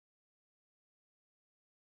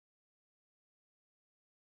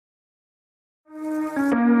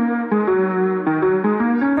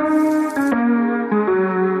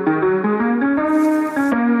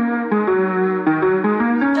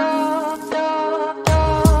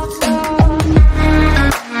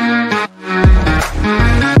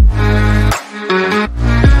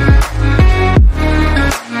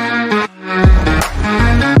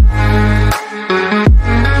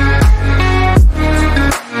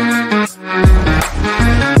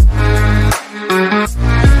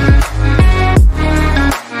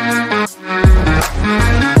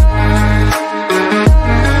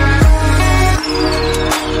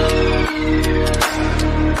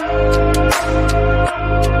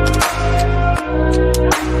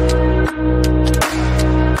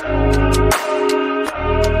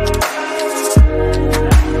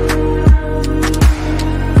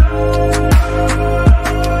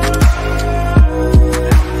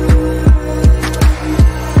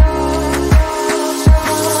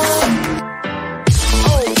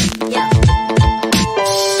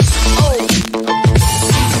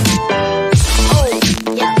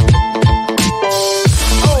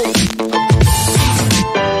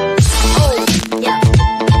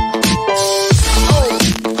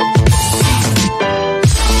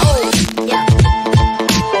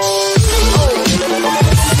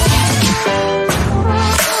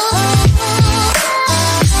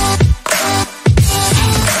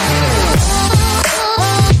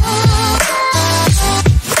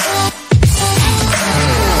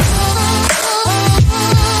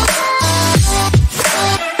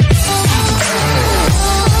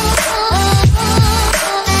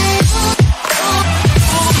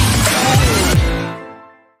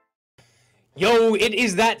It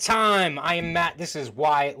is that time. I am Matt. This is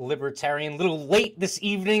Why Libertarian. A little late this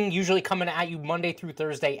evening, usually coming at you Monday through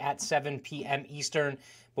Thursday at 7 p.m. Eastern.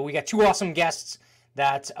 But we got two awesome guests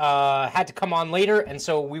that had to come on later, and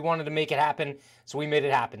so we wanted to make it happen, so we made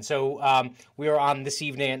it happen. So we are on this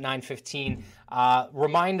evening at 9:15.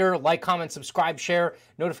 Reminder, like, comment, subscribe, share,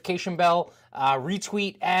 notification bell,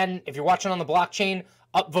 retweet, and if you're watching on the blockchain,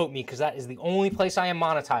 upvote me, because that is the only place I am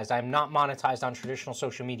monetized. I am not monetized on traditional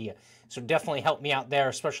social media. So definitely help me out there,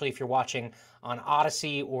 especially if you're watching on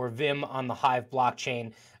Odyssey or Vim on the Hive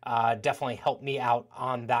blockchain. Definitely help me out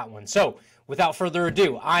on that one. So without further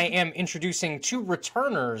ado, I am introducing two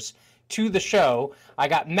returners to the show. I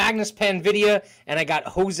got Magnus Panvidia and I got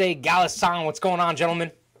Jose Galasan. What's going on,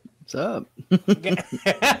 gentlemen? What's up?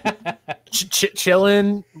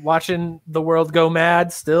 Chilling, watching the world go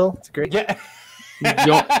mad still. It's great. Yeah.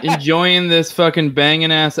 Enjoying this fucking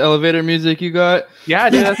banging ass elevator music you got?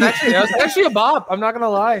 Yeah, dude, that's actually a bop. I'm not gonna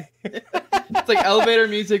lie. It's like elevator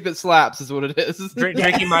music that slaps is what it is.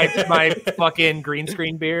 Drinking my fucking green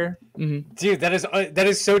screen beer. Mm-hmm. Dude, that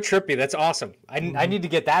is so trippy. That's awesome. I need to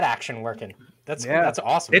get that action working. That's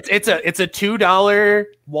awesome. It's a $2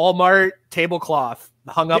 Walmart tablecloth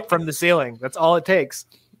hung up from the ceiling. That's all it takes.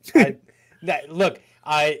 Look,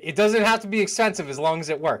 it doesn't have to be expensive as long as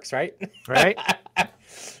it works, right? Right.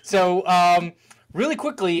 So, really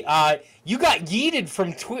quickly, you got yeeted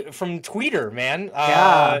from Twitter, man.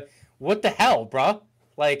 Yeah. What the hell, bro?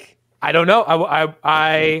 Like, I don't know.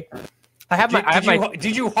 I have my.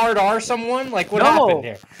 Did you hard R someone? Like, what happened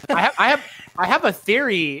here? I have a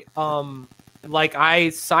theory. Like, I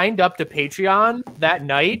signed up to Patreon that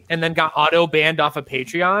night and then got auto banned off of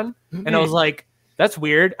Patreon, and I was like, that's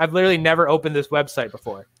weird. I've literally never opened this website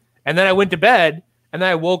before. And then I went to bed, and then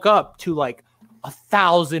I woke up to like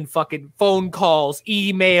 1,000 fucking phone calls,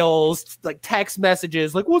 emails, like text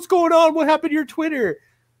messages, like, what's going on? What happened to your Twitter?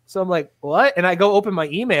 So I'm like, what? And I go open my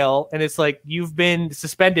email, and it's like, you've been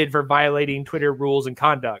suspended for violating Twitter rules and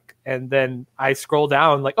conduct. And then I scroll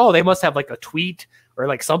down, like, oh, they must have like a tweet or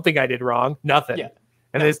like something I did wrong. Nothing. Yeah.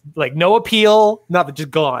 And it's like no appeal, nothing,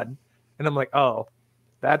 just gone. And I'm like, oh,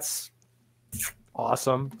 that's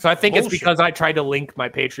awesome. So I think it's because I tried to link my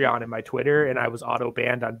Patreon and my Twitter, and I was auto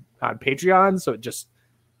banned on Patreon, so it just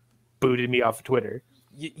booted me off of Twitter.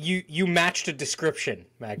 You matched a description,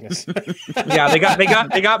 Magnus. Yeah,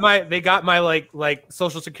 they got my like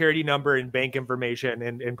social security number and bank information,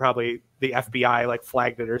 and probably the FBI like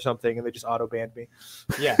flagged it or something, and they just auto banned me.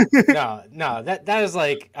 Yeah, no, that is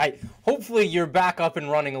like, hopefully you're back up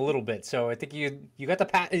and running a little bit. So I think you got the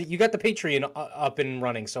Patreon up and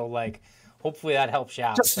running. So like, hopefully that helps you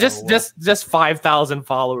out. Just 5,000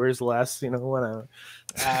 followers less, whatever.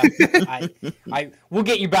 We'll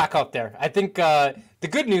get you back up there. I think the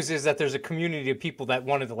good news is that there's a community of people that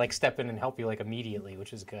wanted to like step in and help you like immediately,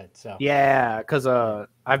 which is good. So yeah, because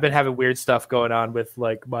I've been having weird stuff going on with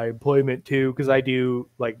like my employment too, because I do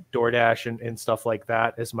like DoorDash and stuff like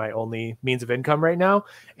that as my only means of income right now,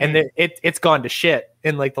 and it's gone to shit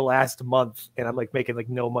in like the last month, and I'm like making like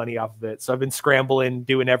no money off of it. So I've been scrambling,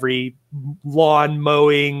 doing every lawn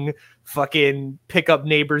mowing, fucking pick up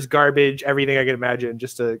neighbors' garbage, everything I can imagine,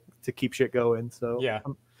 just to keep shit going. So yeah,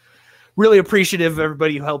 I'm really appreciative of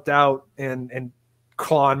everybody who helped out and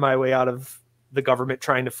clawing my way out of the government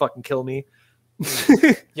trying to fucking kill me.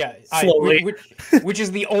 Yeah, slowly. Which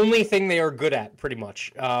is the only thing they are good at, pretty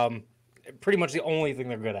much. Pretty much the only thing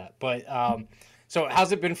they're good at. But so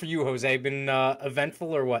how's it been for you, Jose? Been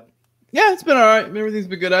eventful or what? Yeah, it's been all right. Everything's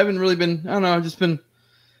been good. I haven't really been, I don't know, I've just been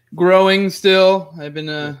growing still. I've been,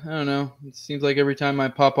 I don't know. It seems like every time I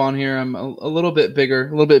pop on here, I'm a little bit bigger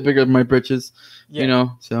than my britches,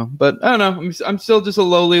 So, but I don't know. I'm still just a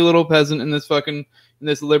lowly little peasant in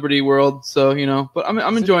this liberty world. So, but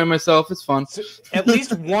I'm enjoying myself. It's fun. So at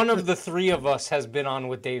least one of the three of us has been on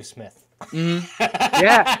with Dave Smith. Mm-hmm.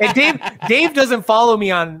 Yeah, and Dave doesn't follow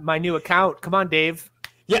me on my new account. Come on, Dave.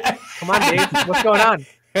 Yeah, come on, Dave. What's going on?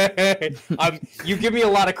 You give me a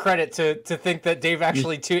lot of credit to think that Dave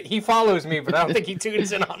actually he follows me, but I don't think he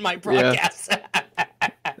tunes in on my broadcasts. Yeah.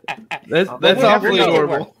 That's awfully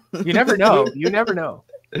adorable. You never know. You never know.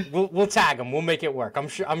 We'll tag him. We'll make it work.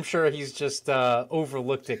 I'm sure he's just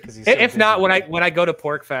overlooked it because he's. If not, when I go to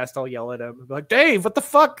PorkFest, I'll yell at him. I'll be like, Dave, what the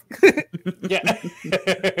fuck? Yeah.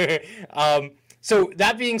 So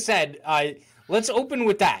that being said, let's open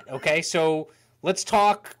with that. Okay. So let's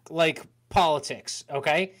talk like politics.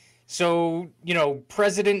 Okay. So,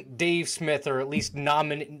 President Dave Smith, or at least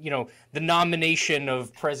the nomination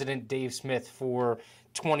of President Dave Smith for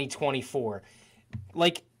 2024.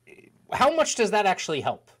 Like, how much does that actually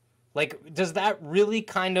help? Like, does that really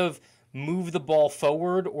kind of move the ball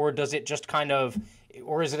forward, or does it just kind of,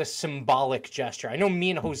 or is it a symbolic gesture? I know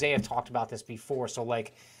me and Jose have talked about this before, so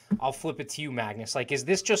like, I'll flip it to you, Magnus. Like, is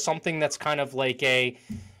this just something that's kind of like a,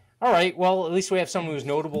 all right, well, at least we have someone who's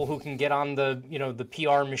notable who can get on the, the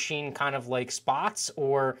PR machine kind of like spots,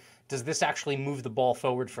 or does this actually move the ball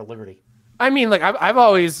forward for Liberty? I mean, like I've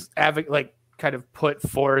always kind of put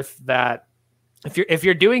forth that if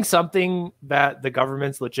you're doing something that the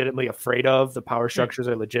government's legitimately afraid of, the power structures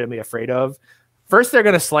are legitimately afraid of, first they're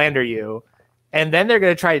going to slander you, and then they're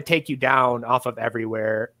going to try to take you down off of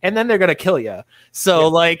everywhere, and then they're going to kill you. So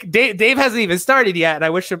like Dave hasn't even started yet, and I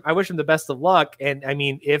wish him the best of luck. And I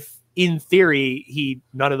mean, if in theory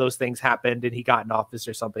none of those things happened and he got in office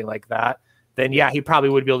or something like that, then yeah, he probably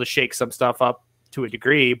would be able to shake some stuff up to a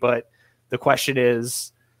degree. But the question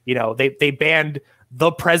is, they banned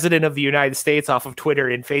the president of the United States off of Twitter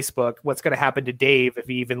and Facebook. What's going to happen to Dave if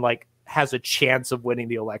he even like has a chance of winning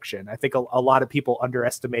the election? I think a lot of people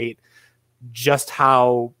underestimate just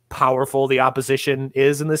how powerful the opposition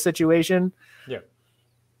is in this situation. Yeah.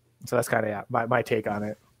 So that's kind of my take on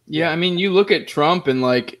it. Yeah, I mean, you look at Trump and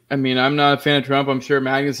like, I mean, I'm not a fan of Trump. I'm sure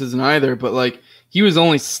Magnus isn't either, but like, he was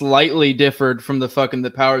only slightly differed from the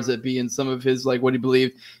powers that be in some of his like what he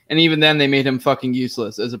believed, and even then they made him fucking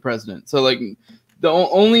useless as a president. So like, the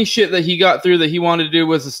only shit that he got through that he wanted to do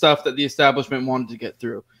was the stuff that the establishment wanted to get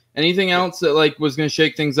through. Anything else that like was going to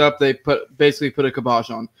shake things up, they basically put a kibosh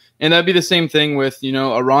on. And that'd be the same thing with,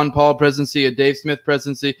 a Ron Paul presidency, a Dave Smith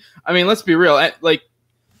presidency. I mean, let's be real.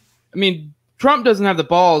 Trump doesn't have the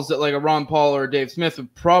balls that like a Ron Paul or a Dave Smith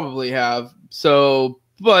would probably have. So,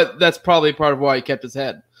 but that's probably part of why he kept his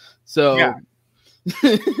head. So yeah.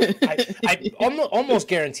 I almost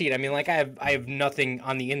guaranteed. I mean, like I have nothing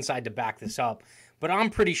on the inside to back this up, but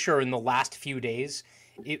I'm pretty sure in the last few days,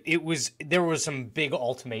 there was some big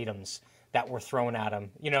ultimatums that were thrown at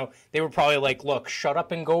him. They were probably like, look, shut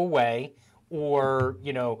up and go away, or,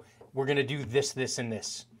 we're going to do this, this, and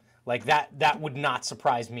this. Like that would not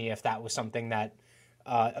surprise me if that was something that,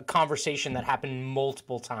 a conversation that happened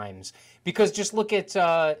multiple times. Because just look at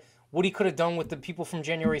what he could have done with the people from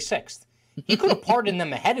January 6th. He could have pardoned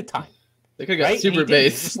them ahead of time. They could have got right? super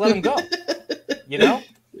base. Just let them go.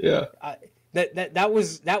 Yeah. That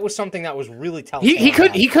was something that was really telling. He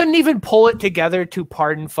couldn't even pull it together to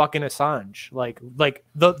pardon fucking Assange. Like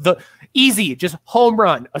the easy, just home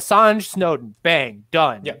run. Assange, Snowden, bang,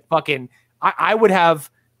 done. Yeah. Fucking I would have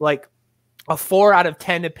like a 4 out of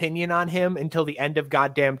 10 opinion on him until the end of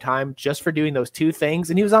goddamn time just for doing those two things,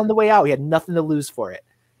 and he was on the way out. He had nothing to lose for it,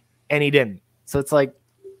 and he didn't. So it's like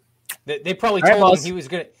they probably told him he was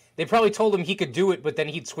gonna. They probably told him he could do it, but then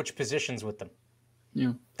he'd switch positions with them.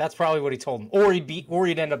 Yeah, that's probably what he told him, or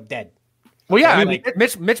he'd end up dead. Well, yeah, I mean,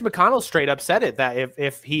 Mitch McConnell straight up said it that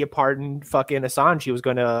if he pardoned fucking Assange, he was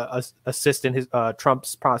going to assist in his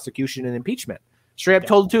Trump's prosecution and impeachment. Straight up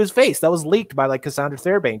told it to his face. That was leaked by like Cassandra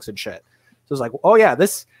Fairbanks and shit. So it's like, oh yeah,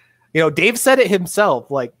 this, Dave said it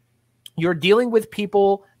himself. Like, you're dealing with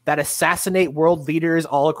people that assassinate world leaders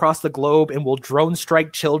all across the globe and will drone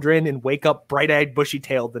strike children and wake up bright-eyed,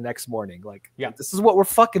 bushy-tailed the next morning. Like, yeah, this is what we're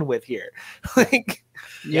fucking with here. Like,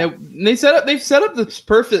 yeah, they've set up this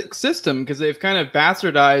perfect system because they've kind of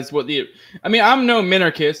bastardized what I'm no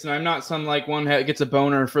minarchist, and I'm not some like one that gets a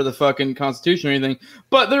boner for the fucking Constitution or anything,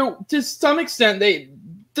 but to some extent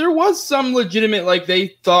there was some legitimate, like, they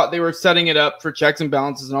thought they were setting it up for checks and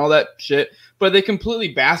balances and all that shit, but they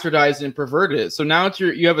completely bastardized and perverted it. So now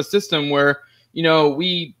you have a system where,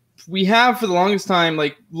 we have for the longest time,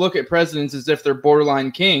 like, look at presidents as if they're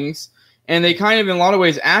borderline kings, and they kind of in a lot of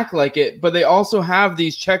ways act like it, but they also have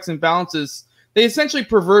these checks and balances. They essentially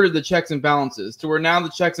perverted the checks and balances to where now the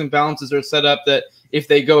checks and balances are set up that if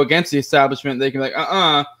they go against the establishment, they can be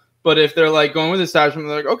like, but if they're like going with the establishment,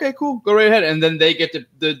 they're like, okay, cool, go right ahead. And then they get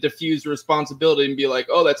to diffuse responsibility and be like,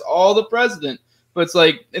 oh, that's all the president. But it's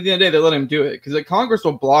like, at the end of the day, they let him do it because Congress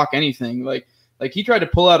will block anything. Like he tried to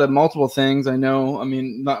pull out of multiple things. I know. I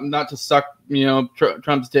mean, not to suck,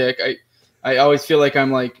 Trump's dick. I always feel like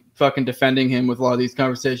I'm like fucking defending him with a lot of these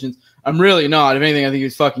conversations. I'm really not. If anything, I think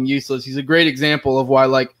he's fucking useless. He's a great example of why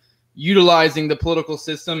like utilizing the political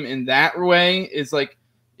system in that way is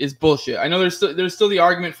bullshit. I know there's still the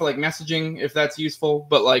argument for like messaging if that's useful,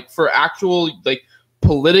 but like for actual like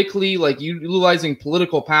politically like utilizing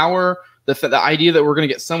political power, the idea that we're gonna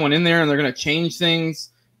get someone in there and they're gonna change things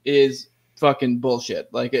is fucking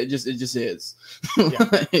bullshit. Like it just is.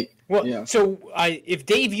 Yeah. So if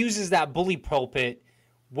Dave uses that bully pulpit,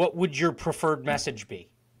 what would your preferred message be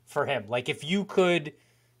for him? Like if you could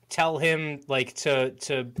tell him like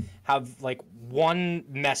to have like one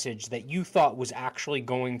message that you thought was actually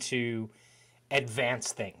going to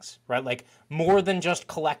advance things, right? Like more than just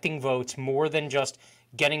collecting votes, more than just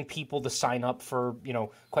getting people to sign up for,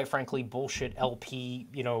 quite frankly, bullshit LP,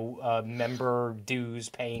 member dues,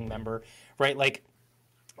 paying member, right? Like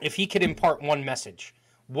if he could impart one message,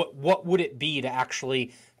 what would it be to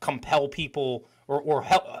actually compel people or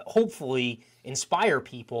help, hopefully inspire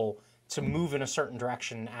people to move in a certain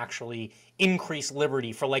direction and actually increase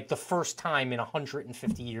liberty for like the first time in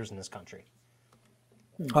 150 years in this country?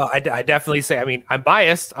 I definitely say, I mean, I'm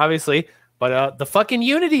biased, obviously, but the fucking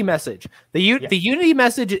unity message, the unity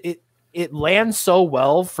message, it lands so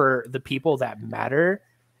well for the people that matter.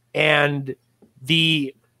 And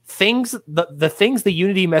the things the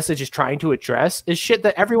unity message is trying to address is shit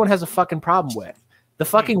that everyone has a fucking problem with. The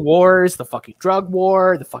fucking wars, the fucking drug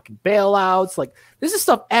war, the fucking bailouts. Like, this is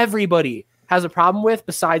stuff everybody has a problem with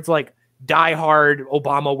besides like diehard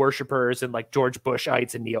Obama worshipers and like George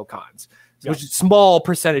Bushites and neocons, which is a small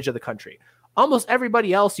percentage of the country. Almost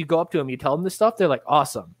everybody else, you go up to them, you tell them this stuff, they're like,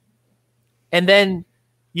 awesome. And then,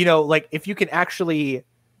 like if you can actually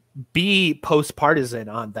be post-partisan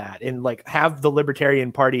on that and like have the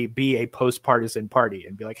Libertarian Party be a post-partisan party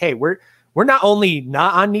and be like, hey, we're not only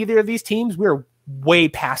not on neither of these teams, we're way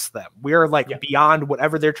past them. We're like beyond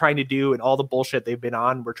whatever they're trying to do and all the bullshit they've been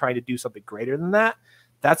on. We're trying to do something greater than that.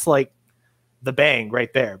 That's like the bang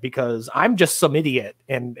right there, because I'm just some idiot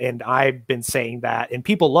and I've been saying that and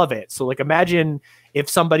people love it. So like imagine if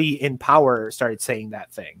somebody in power started saying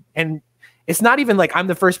that thing. And it's not even like I'm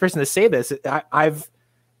the first person to say this. I've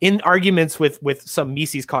in arguments with some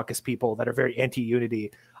Mises Caucus people that are very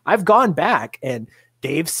anti-unity, I've gone back and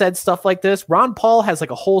Dave said stuff like this. Ron Paul has like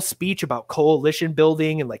a whole speech about coalition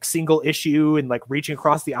building and like single issue and like reaching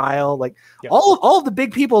across the aisle. Like all of the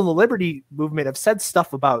big people in the liberty movement have said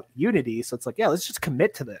stuff about unity. So it's like, yeah, let's just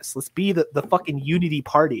commit to this. Let's be the fucking unity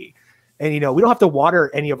party. And, we don't have to water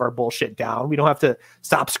any of our bullshit down. We don't have to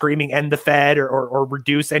stop screaming end the Fed or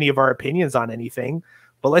reduce any of our opinions on anything.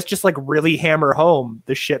 But let's just like really hammer home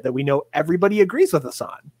the shit that we know everybody agrees with us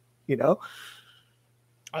on,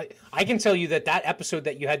 I can tell you that episode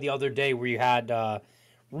that you had the other day where you had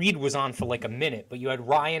Reed was on for like a minute, but you had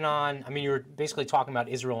Ryan on. I mean, you were basically talking about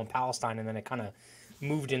Israel and Palestine, and then it kind of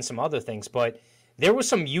moved in some other things. But there was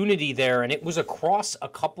some unity there, and it was across a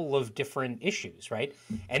couple of different issues, right?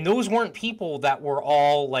 And those weren't people that were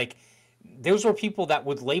all like, those were people that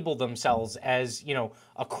would label themselves as,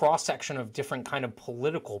 a cross-section of different kind of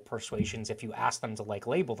political persuasions if you ask them to like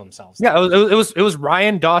label themselves. Yeah, it was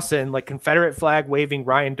Ryan Dawson, like Confederate flag waving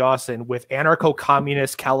Ryan Dawson with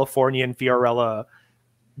anarcho-communist Californian Fiorella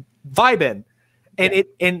vibing.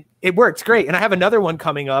 And it works great. And I have another one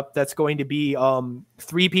coming up that's going to be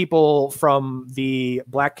 3 people from the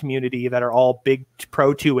Black community that are all big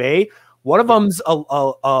pro 2A. One of them's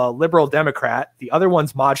a liberal Democrat. The other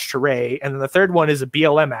one's Maj Touré. And then the third one is a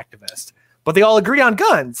BLM activist. But they all agree on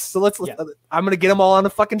guns. So I'm going to get them all on the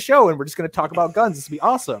fucking show, and we're just going to talk about guns. This will be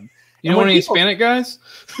awesome. You know any Hispanic guys?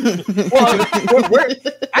 Well,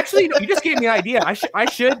 actually, no, you just gave me an idea.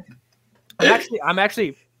 I'm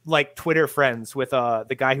actually like Twitter friends with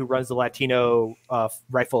the guy who runs the Latino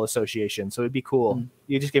Rifle Association. So it'd be cool.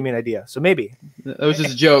 You just gave me an idea. So maybe. That was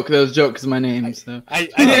just a joke. That was a joke because of my name. So. I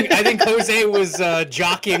think Jose was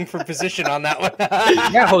jockeying for position on that one.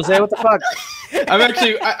 Yeah, Jose, what the fuck? I'm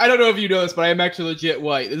actually, I don't know if you know this, but I am actually legit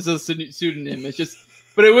white. This is a pseudonym. It's just,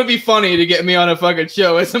 but it would be funny to get me on a fucking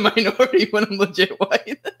show as a minority when I'm legit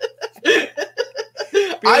white.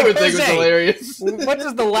 I would think it was hilarious. What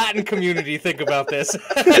does the Latin community think about this?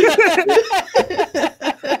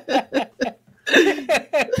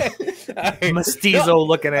 Mestizo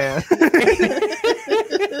looking at.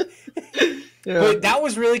 But that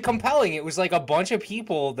was really compelling. It was like a bunch of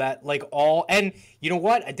people that like all, and you know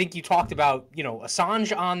what? I think you talked about,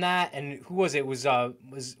 Assange on that, and who was it? It was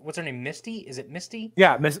what's her name? Misty? Is it Misty?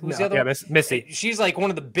 Yeah, Misty. She's like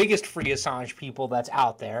one of the biggest free Assange people that's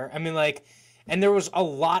out there. I mean, like, and there was a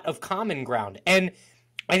lot of common ground. And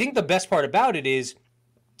I think the best part about it is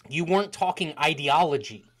you weren't talking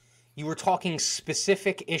ideology. You were talking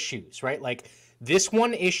specific issues, right? Like this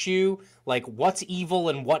one issue, like what's evil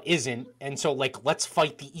and what isn't. And so like, let's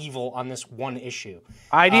fight the evil on this one issue.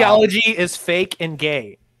 Ideology is fake and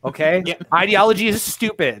gay. Okay. Yeah. Ideology is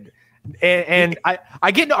stupid. And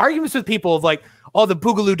I get into arguments with people of like, oh, the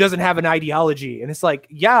Boogaloo doesn't have an ideology. And it's like,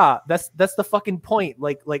 yeah, that's the fucking point.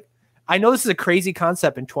 Like, I know this is a crazy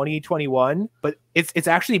concept in 2021, but it's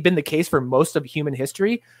actually been the case for most of human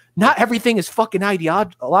history. Not everything is fucking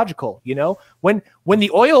ideological, When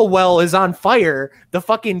the oil well is on fire, the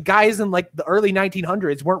fucking guys in like the early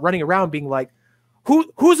 1900s weren't running around being like,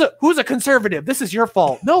 who's a conservative? This is your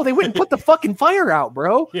fault. No, they wouldn't put the fucking fire out,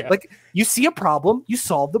 bro. Yeah. Like, you see a problem, you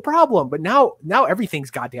solve the problem. But now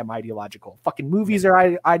everything's goddamn ideological. Fucking movies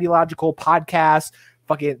are ideological. Podcasts.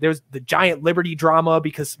 Fucking, there's the giant Liberty drama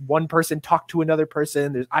because one person talked to another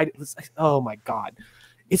person. Oh my god,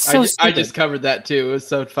 it's so. I just covered that too. It was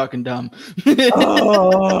so fucking dumb.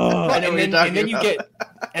 Oh.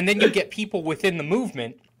 and then you get people within the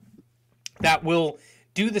movement that will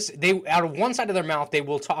do this. They, out of one side of their mouth, they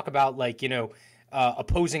will talk about, like,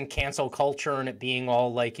 opposing cancel culture and it being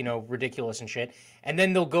all, like, ridiculous and shit. And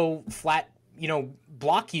then they'll go flat,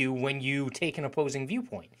 block you when you take an opposing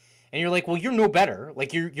viewpoint. And you're like, well, you're no better.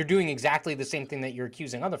 Like, you're doing exactly the same thing that you're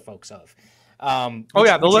accusing other folks of.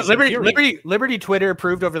 The Liberty Twitter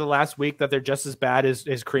proved over the last week that they're just as bad as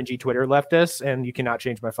cringy Twitter leftists, and you cannot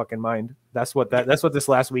change my fucking mind. That's what this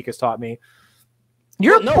last week has taught me.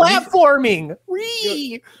 Platforming.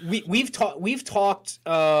 We've talked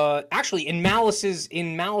actually in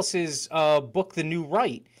Malice's book, The New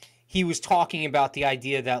Right. He was talking about the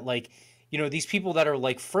idea that, like, these people that are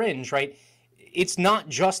like fringe, right? It's not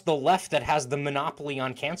just the left that has the monopoly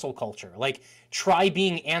on cancel culture. Like, try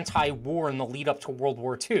being anti-war in the lead up to World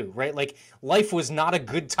War II, right? Like, life was not a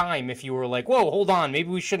good time if you were like, whoa, hold on, maybe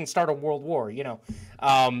we shouldn't start a world war,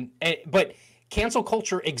 But cancel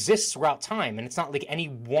culture exists throughout time, and it's not like any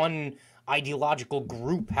one ideological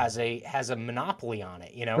group has a monopoly on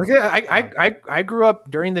it, I grew up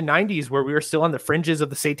during the 90s where we were still on the fringes of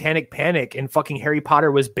the satanic panic, and fucking Harry Potter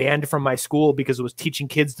was banned from my school because it was teaching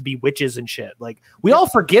kids to be witches and shit. Like, we all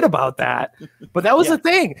forget about that, but that was the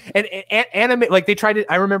thing. And anime, like,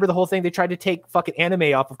 I remember the whole thing. They tried to take fucking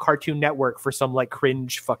anime off of Cartoon Network for some, like,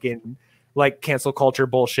 cringe fucking, like, cancel culture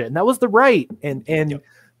bullshit. And that was the right. And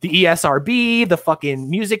the ESRB, the fucking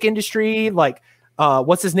music industry, like,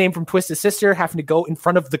 what's his name from Twisted Sister having to go in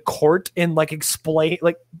front of the court and, like, explain,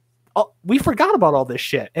 like, we forgot about all this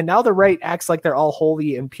shit. And now the right acts like they're all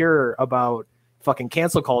holy and pure about fucking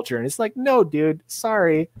cancel culture. And it's like, no, dude,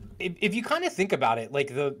 sorry. If you kind of think about it,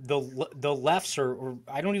 like, the lefts or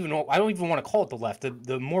I don't even want to call it the left,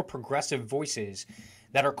 the more progressive voices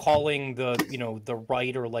that are calling the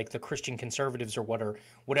right, or like the Christian conservatives or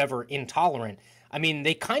whatever intolerant. I mean,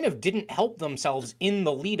 they kind of didn't help themselves in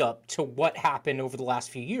the lead up to what happened over the last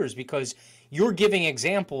few years, because you're giving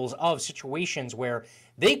examples of situations where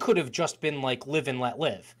they could have just been like, live and let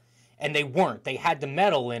live. And they weren't. They had to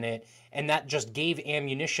meddle in it. And that just gave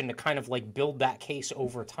ammunition to kind of like build that case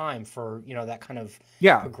over time for, that kind of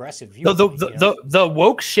progressive view. The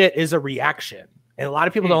woke shit is a reaction. And a lot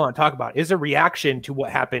of people don't want to talk about it. It's a reaction to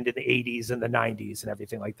what happened in the 80s and the 90s and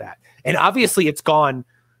everything like that. And obviously it's gone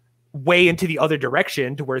way into the other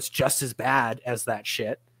direction to where it's just as bad as that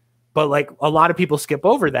shit. But, like, a lot of people skip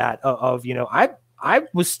over that I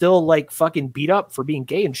was still, like, fucking beat up for being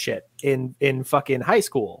gay and shit in fucking high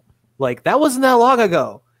school. Like, that wasn't that long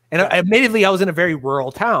ago. And admittedly, I was in a very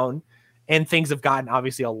rural town, and things have gotten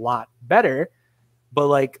obviously a lot better. But,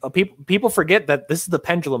 like, people forget that this is the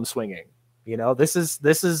pendulum swinging. This is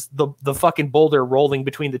the fucking boulder rolling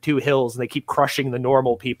between the two hills, and they keep crushing the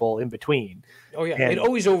normal people in between. Oh yeah, and it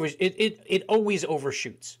always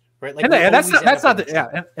overshoots, right? Like, and that's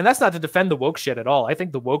not to defend the woke shit at all. I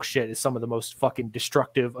think the woke shit is some of the most fucking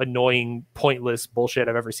destructive, annoying, pointless bullshit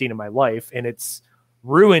I've ever seen in my life, and it's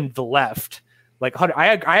ruined the left. Like,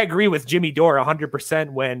 I agree with Jimmy Dore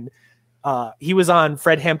 100% when he was on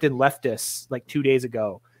Fred Hampton Leftists like 2 days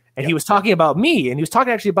ago. And he was talking about me, and he was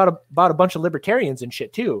talking actually about a bunch of libertarians and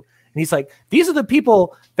shit too. And he's like, these are the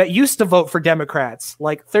people that used to vote for Democrats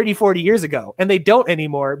like 30, 40 years ago, and they don't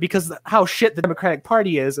anymore because how shit the Democratic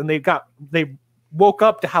Party is. And they woke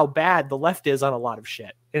up to how bad the left is on a lot of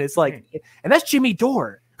shit. And it's like, and that's Jimmy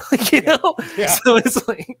Dore, Yeah. So it's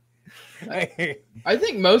like, I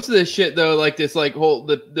think most of this shit though, like this, like whole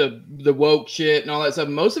the woke shit and all that stuff,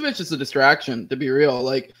 most of it's just a distraction, to be real.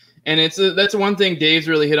 Like, and that's one thing Dave's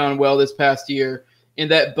really hit on well this past year, in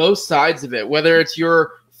that both sides of it, whether it's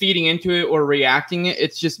you're feeding into it or reacting it,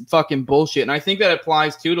 it's just fucking bullshit. And I think that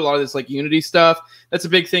applies too to a lot of this like unity stuff. That's a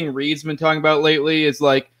big thing Reed's been talking about lately, is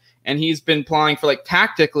like, and he's been applying for, like,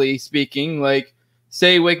 tactically speaking, like,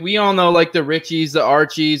 say, like, we all know, like, the Richies, the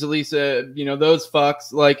Archies, Elisa, those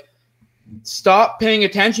fucks, like, stop paying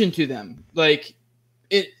attention to them. Like,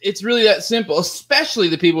 it's really that simple, especially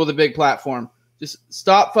the people with a big platform. Just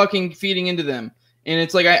stop fucking feeding into them. And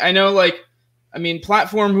it's like, I know, like, I mean,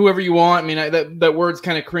 platform whoever you want. I mean, that word's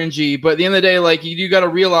kind of cringy, but at the end of the day, like, you got to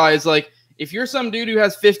realize, like, if you're some dude who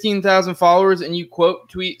has 15,000 followers and you quote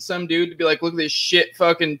tweet some dude to be like, look at this shit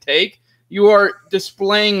fucking take, you are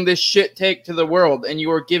displaying this shit take to the world, and you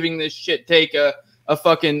are giving this shit take a a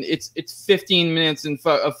fucking it's 15 minutes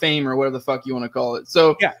of fame or whatever the fuck you want to call it.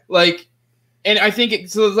 So yeah, like, and I think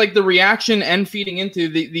it's like the reaction and feeding into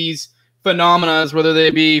these phenomena, whether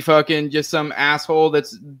they be fucking just some asshole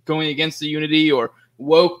that's going against the unity or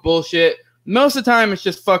woke bullshit. Most of the time, it's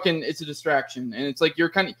just fucking, it's a distraction, and it's like you're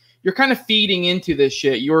kind of feeding into this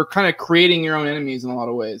shit. You're kind of creating your own enemies in a lot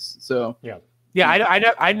of ways. So yeah.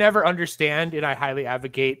 I never understand, and I highly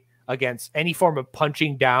advocate against any form of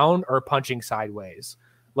punching down or punching sideways.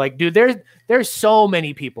 Like, dude, there's so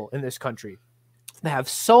many people in this country that have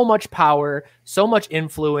so much power, so much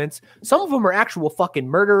influence. Some of them are actual fucking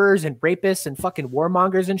murderers and rapists and fucking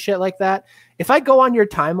warmongers and shit like that. If I go on your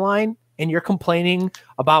timeline and you're complaining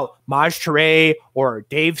about Maj Touré or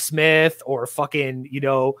Dave Smith or fucking,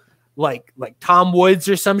 like Tom Woods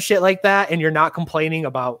or some shit like that, and you're not complaining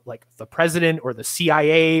about like the president or the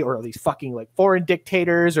CIA or these fucking like foreign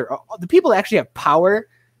dictators or the people that actually have power,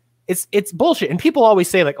 it's bullshit. And people always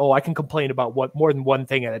say like, oh, I can complain about more than one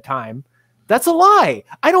thing at a time. That's a lie.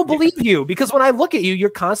 I don't believe you, because when I look at you, you're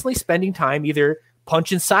constantly spending time either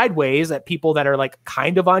punching sideways at people that are like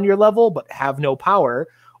kind of on your level but have no power,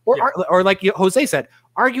 or like Jose said,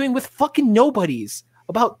 arguing with fucking nobodies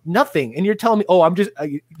about nothing. And you're telling me, oh, I'm just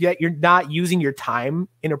you're not using your time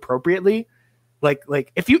inappropriately.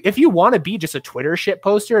 Like if you want to be just a Twitter shit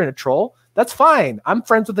poster and a troll, that's fine. I'm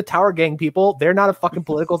friends with the Tower Gang people. They're not a fucking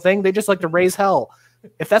political thing. They just like to raise hell.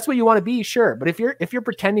 If that's what you want to be, sure. But if you're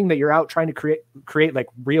pretending that you're out trying to create like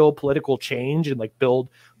real political change and like build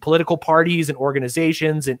political parties and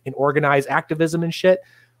organizations and organize activism and shit,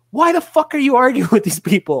 why the fuck are you arguing with these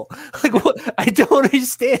people? Like, what? I don't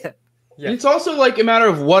understand. Yeah. It's also like a matter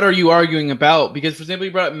of what are you arguing about? Because for example,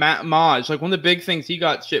 you brought up Maj. Like one of the big things he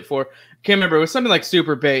got shit for, I can't remember, it was something like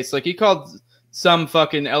super base. Like he called some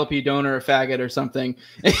fucking LP donor a faggot or something.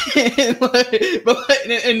 and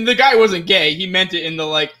the guy wasn't gay. He meant it in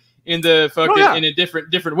a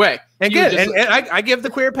different way. And good. And I give the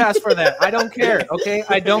queer pass for that. I don't care. Okay.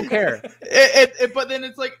 I don't care. But then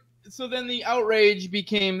it's like, so then the outrage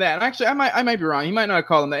became that. And actually, I might be wrong. He might not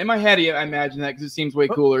call him that. In my head, I imagine that because it seems way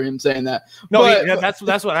cooler him saying that. No,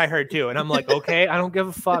 that's what I heard too. And I'm like, okay, I don't give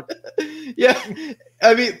a fuck. Yeah,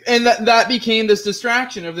 I mean, and that became this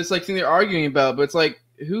distraction of this like thing they're arguing about. But it's like,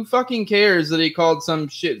 who fucking cares that he called some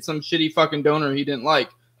shitty fucking donor he didn't like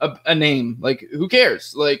a name? Like, who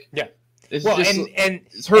cares? Like, yeah. It's well, just, and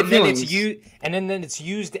it's hurt then feelings. then it's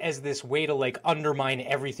used as this way to like undermine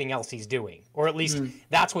everything else he's doing, or at least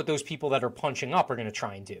that's what those people that are punching up are going to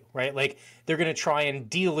try and do, right? Like they're going to try and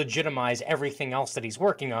delegitimize everything else that he's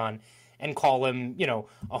working on and call him,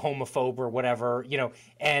 a homophobe or whatever,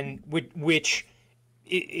 and which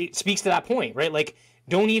it speaks to that point, right? Like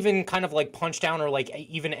don't even kind of like punch down or like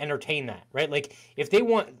even entertain that, right? Like if they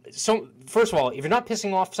want, so first of all, if you're not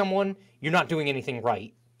pissing off someone, you're not doing anything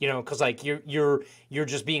right. Because like you're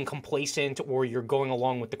just being complacent or you're going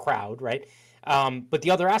along with the crowd, right? But the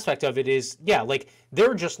other aspect of it is, like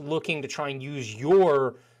they're just looking to try and use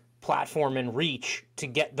your platform and reach to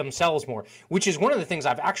get themselves more, which is one of the things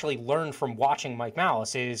I've actually learned from watching Mike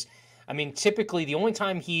Malice is, I mean, typically the only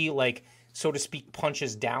time he like, so to speak,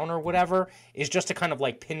 punches down or whatever is just to kind of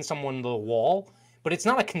like pin someone to the wall, but it's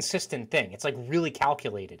not a consistent thing. It's like really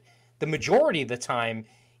calculated. The majority of the time,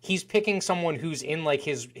 he's picking someone who's in like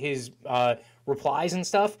his replies and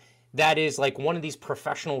stuff that is like one of these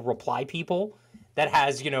professional reply people that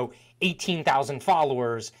has, 18,000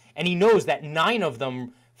 followers. And he knows that 9 of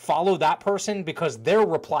them follow that person because they're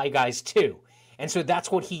reply guys too. And so that's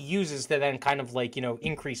what he uses to then kind of like,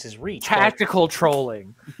 increase his reach. Tactical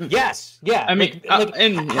trolling. Yes. Yeah. I mean,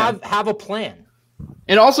 have a plan.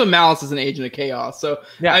 And also Malice is an agent of chaos. So,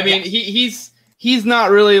 yeah, I mean, he's not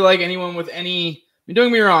really like anyone with any... Don't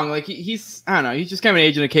get me wrong, like he's I don't know, he's just kind of an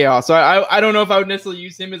agent of chaos. So I don't know if I would necessarily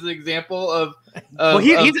use him as an example of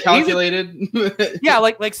he's calculated. Yeah,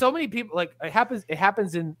 like so many people, like it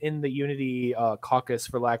happens in the Unity caucus,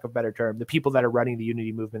 for lack of a better term, the people that are running the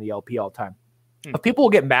Unity movement, the LP all the time. People will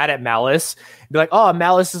get mad at Malice, be like, oh,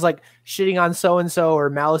 Malice is like shitting on so and so, or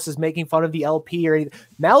Malice is making fun of the LP, or anything.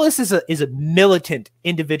 Malice is a militant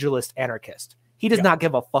individualist anarchist. He does not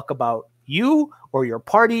give a fuck about you or your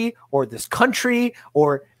party or this country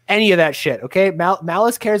or any of that shit. Okay.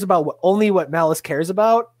 Malice cares about only what Malice cares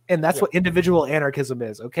about. And that's what individual anarchism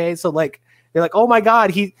is. Okay. So like, they're like, oh my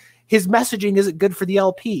God, his messaging isn't good for the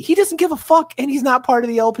LP. He doesn't give a fuck. And he's not part of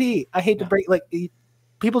the LP. I hate to break, like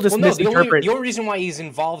people just misinterpret. The only reason why he's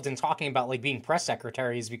involved in talking about like being press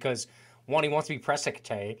secretary is because one, he wants to be press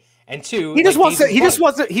secretary, and two, he just like, wants to. Dave's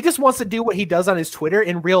He just wants to do what he does on his Twitter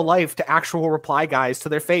in real life to actual reply guys to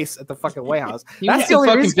their face at the fucking White House. He That's wants the only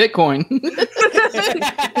fucking reason. Bitcoin.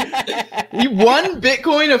 He won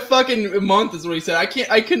Bitcoin a fucking month is what he said. I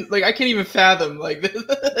can't even fathom like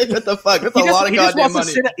what the fuck. That's a lot of goddamn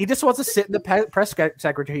money. He just wants to sit in the press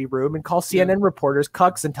secretary room and call CNN reporters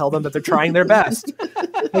cucks and tell them that they're trying their best.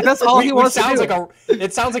 Like, that's all he wants to do.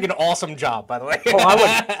 It sounds like an awesome job, by the way.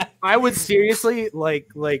 I would seriously like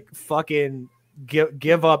fucking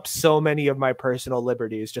give up so many of my personal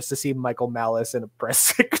liberties just to see Michael Malice in a press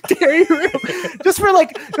secretary room, just for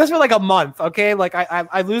like a month. Okay, like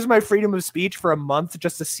I lose my freedom of speech for a month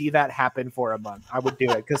just to see that happen for a month. I would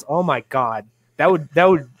do it because oh my god, that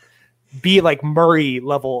would be like Murray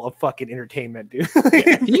level of fucking entertainment, dude.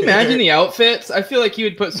 Can you imagine the outfits? I feel like he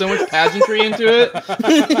would put so much pageantry into it.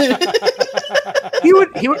 He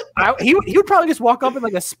would probably just walk up in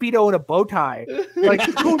like a Speedo and a bow tie. Like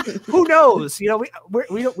who knows? You know,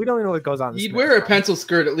 we don't even know what goes on. He'd wear a pencil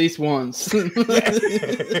skirt at least once. Well,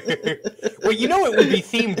 you know, it would be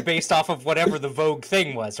themed based off of whatever the Vogue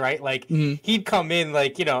thing was, right? Like he'd come in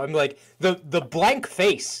like, you know, I'm like the blank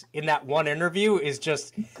face in that one interview is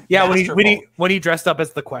just when he dressed up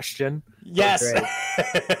as the question. Yes.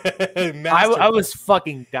 I was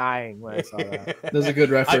fucking dying when I saw that. That's a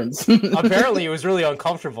good reference. Apparently it was really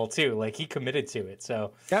uncomfortable too. Like he committed to it.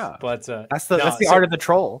 So yeah. But that's the art of the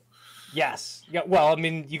troll. Yes. Yeah. Well, I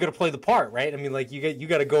mean, you got to play the part, right? I mean, like you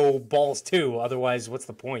got to go balls too. Otherwise, what's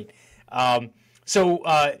the point?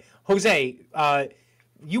 So Jose,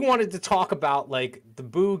 you wanted to talk about like the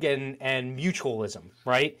Boog and mutualism,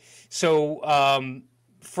 right? So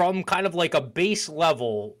from kind of like a base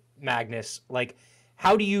level, Magnus, like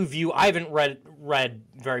how do you view? I haven't read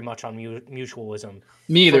very much on mutualism.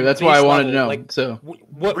 Me either. That's why I wanted to know. Like, so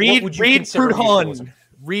what would you consider mutualism?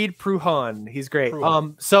 Read Proudhon. He's great.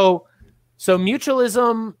 Proudhon. So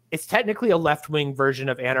mutualism, it's technically a left-wing version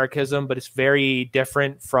of anarchism, but it's very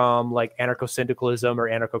different from like anarcho-syndicalism or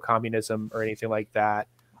anarcho-communism or anything like that.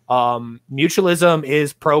 Mutualism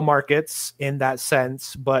is pro-markets in that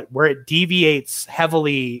sense, but where it deviates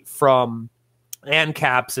heavily from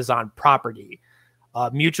ANCAPs is on property.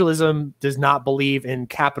 Mutualism does not believe in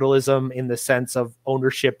capitalism in the sense of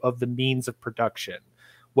ownership of the means of production.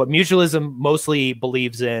 What mutualism mostly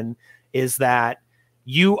believes in is that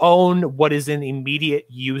you own what is in immediate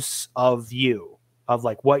use of you, of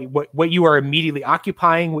like what you are immediately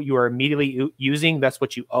occupying, what you are immediately using. That's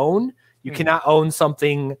what you own. You cannot own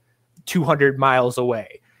something 200 miles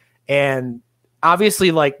away. And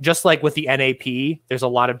obviously, like just like with the NAP, there's a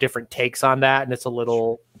lot of different takes on that, and it's a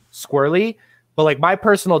little squirrely. But like my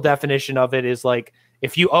personal definition of it is like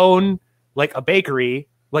if you own like a bakery.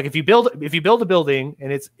 Like if you build a building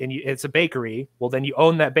and it's a bakery, well then you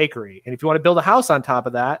own that bakery. And if you want to build a house on top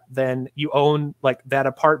of that, then you own like that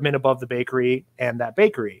apartment above the bakery and that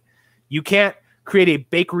bakery. You can't create a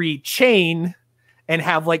bakery chain and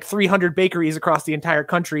have like 300 bakeries across the entire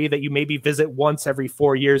country that you maybe visit once every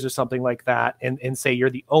 4 years or something like that and say you're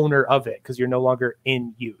the owner of it because you're no longer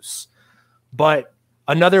in use. But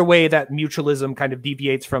another way that mutualism kind of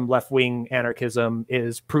deviates from left-wing anarchism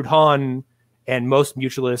is Proudhon and most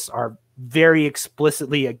mutualists are very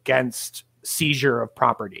explicitly against seizure of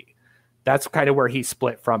property. That's kind of where he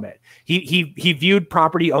split from it. He viewed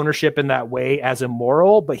property ownership in that way as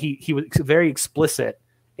immoral, but he was very explicit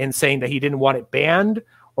in saying that he didn't want it banned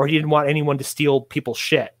or he didn't want anyone to steal people's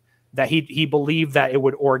shit. That he believed that it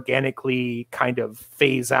would organically kind of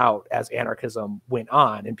phase out as anarchism went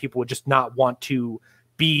on, and people would just not want to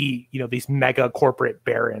be, you know, these mega corporate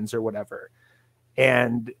barons or whatever.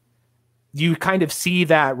 And you kind of see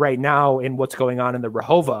that right now in what's going on in the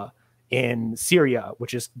Rehova in Syria,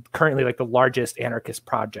 which is currently like the largest anarchist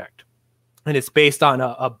project. And it's based on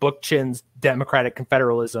a Bookchin's democratic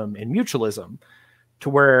confederalism and mutualism, to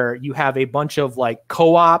where you have a bunch of like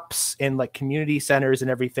co-ops and like community centers and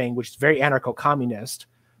everything, which is very anarcho-communist,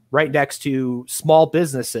 right next to small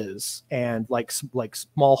businesses and like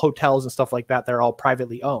small hotels and stuff like that. They're all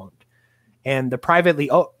privately owned. And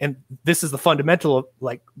and this is the fundamental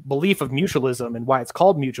like belief of mutualism and why it's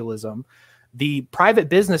called mutualism. The private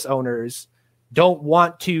business owners don't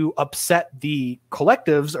want to upset the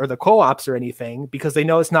collectives or the co-ops or anything because they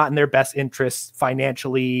know it's not in their best interests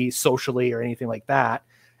financially, socially, or anything like that.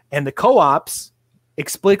 And the co-ops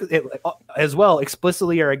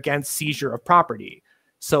explicitly are against seizure of property.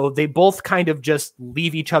 So they both kind of just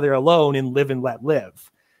leave each other alone and live and let live.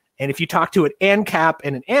 And if you talk to an ANCAP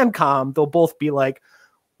and an ANCOM, they'll both be like,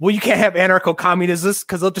 well, you can't have anarcho-communists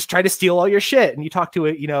because they'll just try to steal all your shit. And you talk to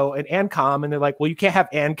an ANCOM and they're like, well, you can't have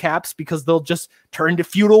ANCAPs because they'll just turn to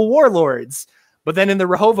feudal warlords. But then in the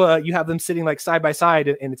Rehova, you have them sitting like side by side,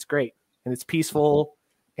 and it's great and it's peaceful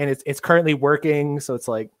and it's currently working. So it's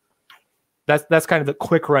like that's kind of the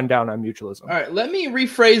quick rundown on mutualism. All right, let me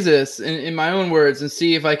rephrase this in my own words and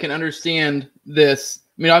see if I can understand this.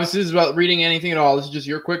 I mean, obviously, this is about reading anything at all. This is just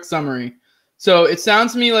your quick summary. So it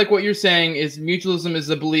sounds to me like what you're saying is mutualism is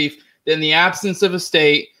the belief that in the absence of a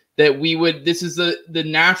state, that this is the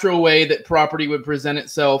natural way that property would present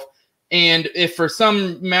itself. And if for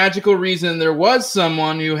some magical reason there was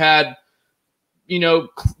someone who had,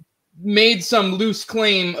 made some loose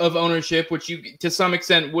claim of ownership, which you to some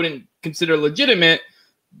extent wouldn't consider legitimate,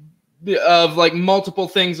 of like multiple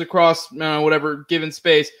things across whatever given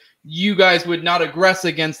space, you guys would not aggress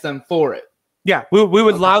against them for it. Yeah, we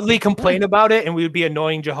would loudly complain about it, and we would be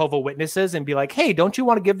annoying Jehovah Witnesses and be like, hey, don't you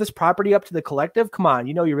want to give this property up to the collective? Come on,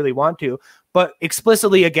 you really want to. But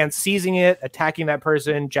explicitly against seizing it, attacking that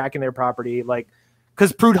person, jacking their property, like,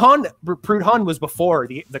 because Proudhon was before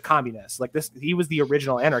the communists. Like this, he was the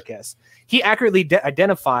original anarchist. He accurately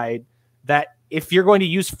identified that if you're going to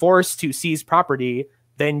use force to seize property,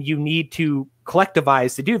 then you need to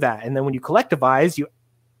collectivize to do that. And then when you collectivize, you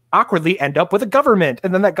awkwardly end up with a government,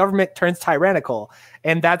 and then that government turns tyrannical.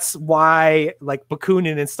 And that's why like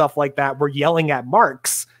Bakunin and stuff like that were yelling at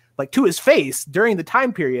Marx like to his face during the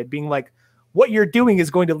time period, being like, what you're doing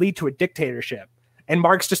is going to lead to a dictatorship. And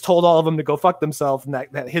Marx just told all of them to go fuck themselves, and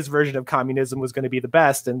that his version of communism was going to be the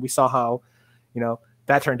best. And we saw how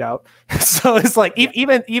that turned out. So it's like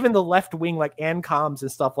even the left wing like ANCOMs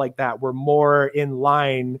and stuff like that were more in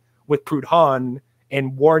line with Proudhon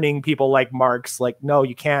and warning people like Marx, like, no,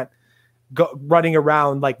 you can't go running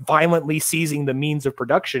around like violently seizing the means of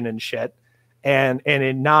production and shit and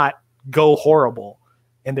not go horrible.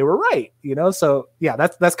 And they were right, So yeah,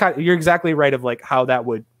 that's kind of, you're exactly right of like how that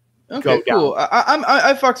would go cool. down.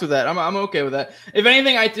 I fucks with that. I'm okay with that. If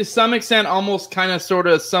anything, I to some extent almost kind of sort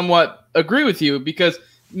of somewhat agree with you, because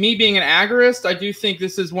me being an agorist, I do think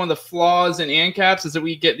this is one of the flaws in ANCAPs is that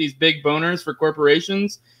we get these big boners for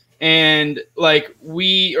corporations. And like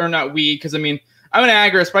because I mean, I'm an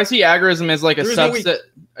agorist, but I see agorism as like a subset.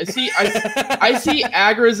 I see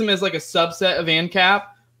agorism as like a subset of ANCAP,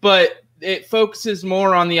 but it focuses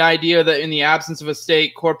more on the idea that in the absence of a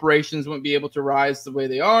state, corporations wouldn't be able to rise the way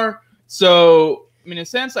they are. So, I mean, in a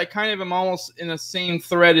sense, I kind of am almost in the same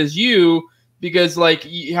thread as you, because like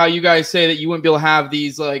how you guys say that you wouldn't be able to have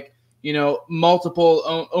these like,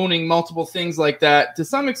 multiple owning multiple things like that. To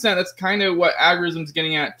some extent, that's kind of what agorism's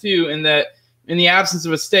getting at too, in that in the absence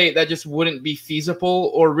of a state, that just wouldn't be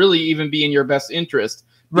feasible or really even be in your best interest,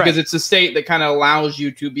 because it's a state that kind of allows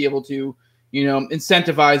you to be able to,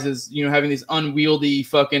 incentivizes, having these unwieldy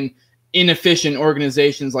fucking inefficient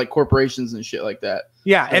organizations like corporations and shit like that.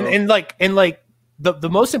 Yeah. So, and the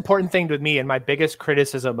most important thing to me, and my biggest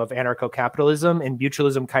criticism of anarcho-capitalism, and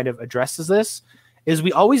mutualism kind of addresses this, is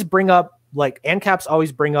we always bring up, like ANCAPs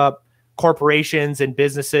always bring up corporations and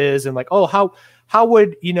businesses and like, oh, how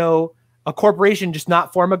would, a corporation just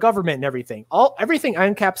not form a government and everything. Everything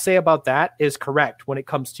ANCAPs say about that is correct when it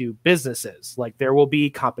comes to businesses. Like there will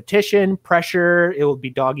be competition, pressure, it will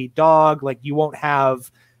be dog eat dog. Like you won't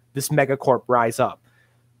have this megacorp rise up.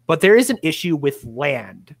 But there is an issue with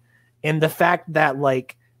land and the fact that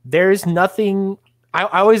like there's nothing. I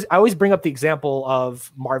always bring up the example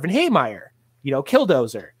of Marvin Haymeyer,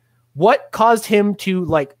 Killdozer. What caused him to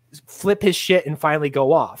like flip his shit and finally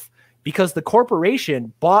go off? Because the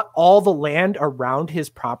corporation bought all the land around his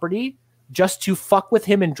property just to fuck with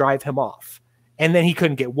him and drive him off. And then he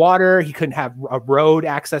couldn't get water. He couldn't have a road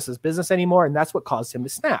access his business anymore. And that's what caused him to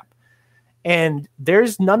snap. And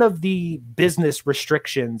there's none of the business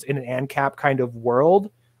restrictions in an ANCAP kind of world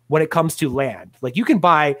when it comes to land. Like you can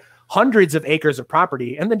buy hundreds of acres of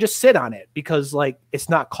property and then just sit on it because like it's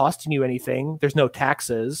not costing you anything. There's no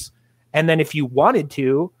taxes. And then if you wanted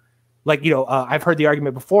to, like, I've heard the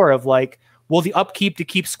argument before of like, well, the upkeep to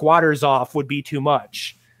keep squatters off would be too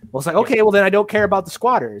much. Well, it's like, okay, well then I don't care about the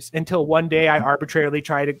squatters until one day I arbitrarily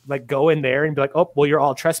try to like go in there and be like, oh, well, you're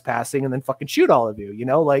all trespassing, and then fucking shoot all of you,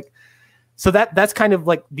 like, so that's kind of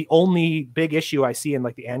like the only big issue I see in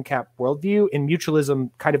like the ANCAP worldview, and mutualism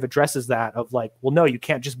kind of addresses that of like, well, no, you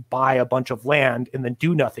can't just buy a bunch of land and then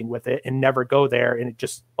do nothing with it and never go there and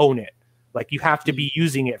just own it. Like you have to be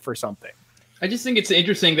using it for something. I just think it's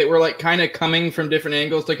interesting that we're like kind of coming from different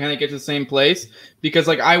angles to kind of get to the same place, because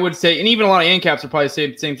like I would say, and even a lot of ANCAPs would probably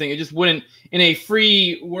say the same thing. It just wouldn't, in a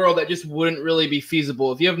free world, that just wouldn't really be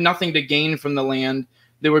feasible. If you have nothing to gain from the land,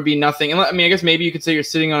 there would be nothing. And I mean, I guess maybe you could say you're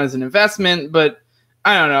sitting on it as an investment, but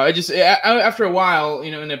I don't know. After a while,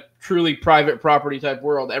 in a truly private property type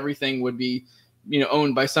world, everything would be,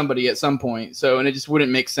 owned by somebody at some point. So, and it just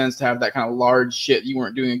wouldn't make sense to have that kind of large shit you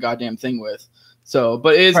weren't doing a goddamn thing with. So,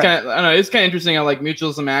 but it is Right. kind of, I don't know, it's kind of interesting how like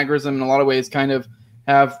mutualism, agorism in a lot of ways kind of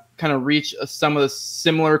reached some of the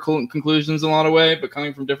similar conclusions in a lot of ways, but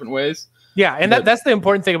coming from different ways. Yeah, and that's the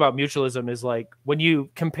important thing about mutualism is like when you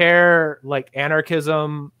compare like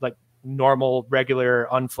anarchism, like normal, regular,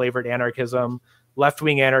 unflavored anarchism,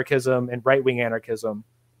 left-wing anarchism, and right-wing anarchism,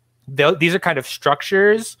 these are kind of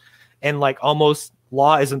structures, and like almost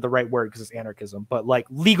law isn't the right word because it's anarchism, but like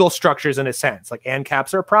legal structures in a sense, like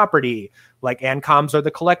ANCAPs are property, like ANCOMs are the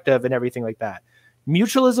collective and everything like that.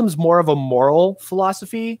 Mutualism is more of a moral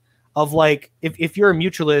philosophy of like, if you're a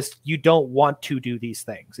mutualist, you don't want to do these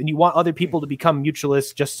things and you want other people to become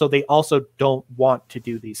mutualists just so they also don't want to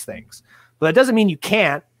do these things. But that doesn't mean you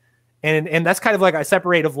can't. And that's kind of like I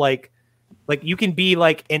separate of like you can be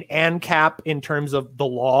like an ANCAP in terms of the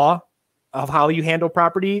law of how you handle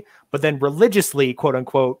property, but then religiously, quote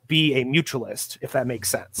unquote, be a mutualist, if that makes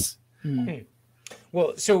sense.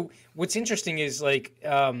 Well, so what's interesting is like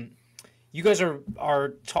you guys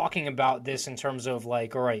are talking about this in terms of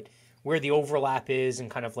like, all right, where the overlap is and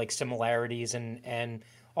kind of like similarities and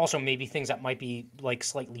also maybe things that might be like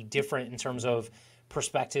slightly different in terms of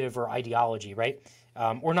perspective or ideology, right?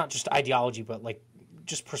 Or not just ideology, but like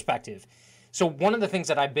just perspective. So one of the things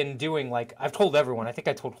that I've been doing, like I've told everyone, I think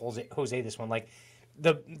I told Jose this one, like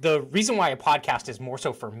the reason why a podcast is more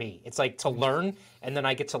so for me. It's like to learn, and then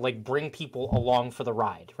I get to like bring people along for the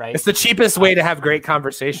ride, right? It's the cheapest way to have great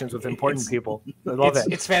conversations with important people. I love it.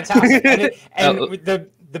 It's fantastic. And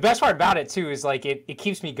the best part about it too is like it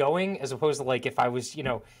keeps me going as opposed to like if I was,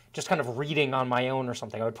 just kind of reading on my own or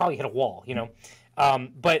something, I would probably hit a wall,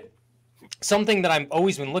 But something that I've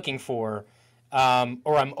always been looking for,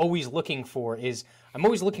 or I'm always looking for is I'm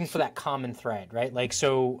always looking for that common thread, right? Like,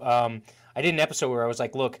 so I did an episode where I was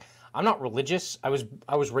like, look, I'm not religious. I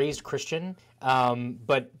was raised Christian,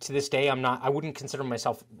 but to this day, I wouldn't consider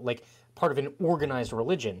myself like part of an organized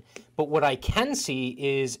religion. But what I can see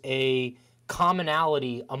is a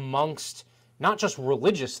commonality amongst not just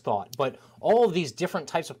religious thought, but all of these different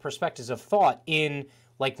types of perspectives of thought in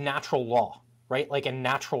like natural law, right? Like in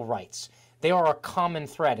natural rights. They are a common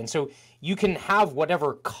thread. And so you can have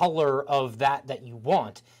whatever color of that you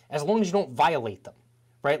want, as long as you don't violate them,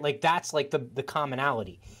 right? Like that's like the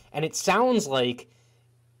commonality. And it sounds like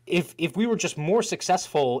if we were just more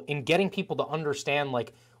successful in getting people to understand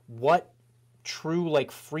like what true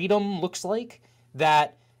like freedom looks like,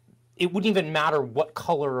 that it wouldn't even matter what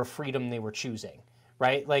color of freedom they were choosing,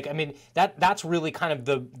 right? Like, I mean, that's really kind of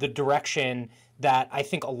the direction that I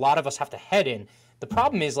think a lot of us have to head in. The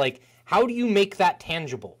problem is like, how do you make that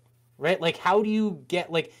tangible, right? Like, how do you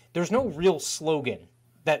get like, there's no real slogan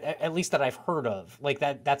that at least that I've heard of like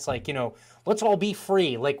that's like, let's all be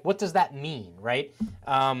free. Like, what does that mean, right?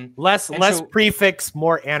 Less prefix,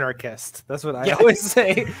 more anarchist. That's what I always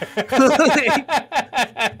say.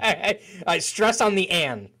 I stress on the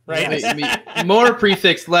 "and," right? More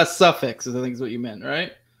prefix, less suffix. I think is what you meant,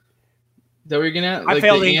 right? Is that what you're getting at? I like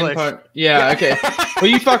failed the English. Part? Yeah, okay. Well,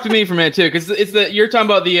 you fucked with me for a minute too, because it's you're talking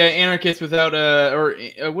about the anarchist without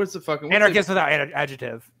what's the fucking Anarchist without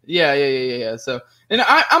adjective. Yeah. So, and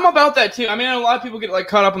I'm about that too. I mean, a lot of people get like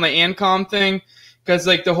caught up on the ANCOM thing because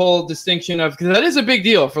like the whole distinction of, because that is a big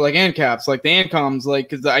deal for like ANCAPs, like the ANCOMs, like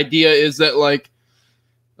because the idea is that like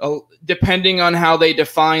depending on how they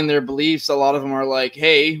define their beliefs, a lot of them are like,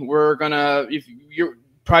 hey, we're gonna, if your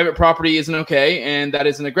private property isn't okay, and that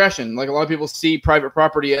is an aggression. Like a lot of people see private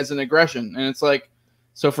property as an aggression, and it's like,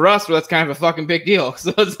 so for us, well, that's kind of a fucking big deal.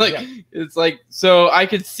 So it's like, so I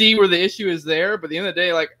could see where the issue is there, but at the end of the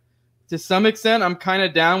day, like to some extent, I'm kind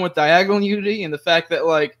of down with diagonal unity and the fact that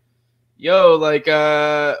like, yo, like,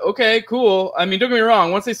 okay, cool. I mean, don't get me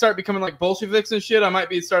wrong. Once they start becoming like Bolsheviks and shit, I might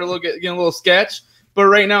be getting a little sketch. But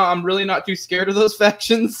right now, I'm really not too scared of those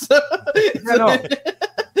factions. It's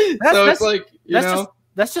like,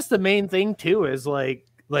 that's just the main thing too. Is like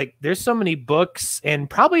there's so many books, and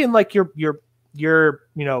probably in like your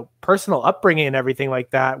personal upbringing and everything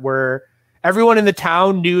like that, where everyone in the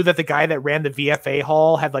town knew that the guy that ran the VFA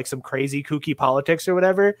hall had like some crazy kooky politics or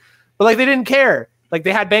whatever, but like they didn't care. Like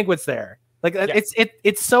they had banquets there. Like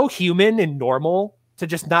it's so human and normal to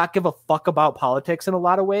just not give a fuck about politics in a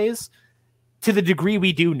lot of ways, to the degree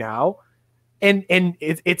we do now. And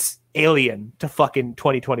it's alien to fucking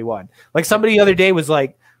 2021. Like somebody the other day was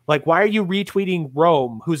like, why are you retweeting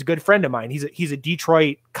Rome, who's a good friend of mine? He's a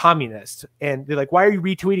Detroit communist. And they're like, why are you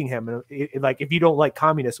retweeting him? And like, if you don't like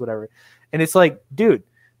communists, whatever. And it's like, dude,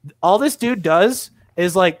 all this dude does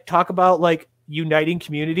is like talk about like uniting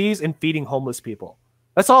communities and feeding homeless people.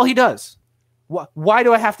 That's all he does. Why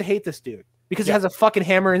do I have to hate this dude? Because he has a fucking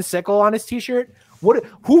hammer and sickle on his t-shirt?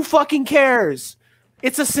 Who fucking cares?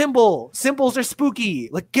 It's a symbol. Symbols are spooky.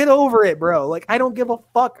 Like, get over it, bro. Like, I don't give a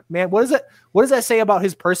fuck, man. What does that say about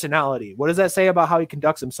his personality? What does that say about how he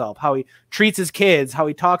conducts himself, how he treats his kids, how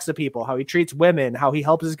he talks to people, how he treats women, how he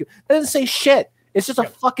helps that doesn't say shit. It's just a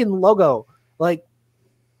fucking logo. Like,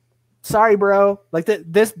 sorry, bro. Like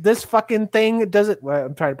this fucking thing doesn't. Well,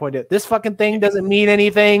 I'm trying to point it. This fucking thing doesn't mean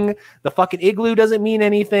anything. The fucking igloo doesn't mean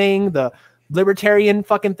anything. The libertarian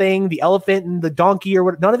fucking thing, the elephant and the donkey or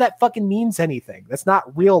what? None of that fucking means anything. That's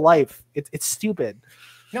not real life. It's stupid.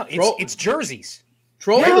 No, it's jerseys.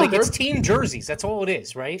 Yeah, like it's team jerseys. That's all it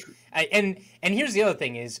is, right? And here's the other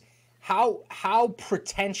thing: is how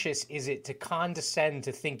pretentious is it to condescend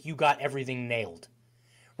to think you got everything nailed?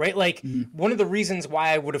 Right? Like one of the reasons why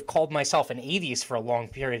I would have called myself an atheist for a long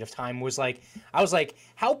period of time was like, I was like,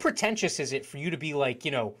 how pretentious is it for you to be like,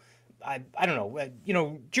 I don't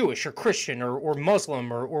know, Jewish or Christian or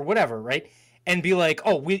Muslim or whatever, right? And be like,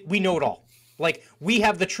 oh, we know it all. Like, we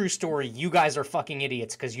have the true story. You guys are fucking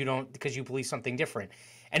idiots because you believe something different.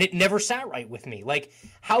 And it never sat right with me. Like,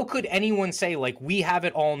 how could anyone say, like, we have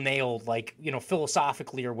it all nailed, like,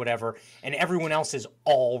 philosophically or whatever, and everyone else is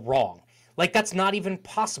all wrong? Like, that's not even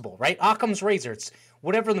possible, right? Occam's razor. It's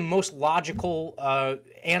whatever the most logical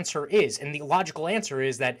answer is. And the logical answer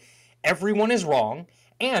is that everyone is wrong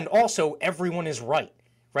and also everyone is right?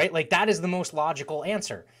 Like, that is the most logical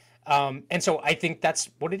answer. And so I think that's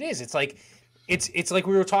what it is. It's like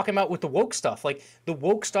we were talking about with the woke stuff. Like, the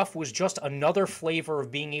woke stuff was just another flavor of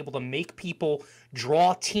being able to make people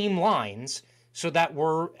draw team lines so that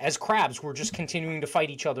as crabs, we're just continuing to fight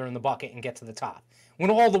each other in the bucket and get to the top. When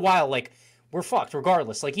all the while, like, we're fucked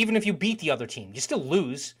regardless. Like, even if you beat the other team, you still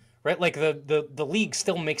lose, right? Like, the league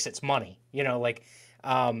still makes its money, like,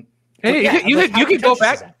 you can go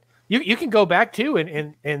back. You can go back too,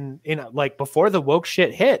 in like before the woke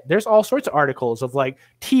shit hit. There's all sorts of articles of like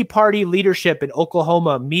Tea Party leadership in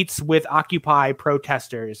Oklahoma meets with Occupy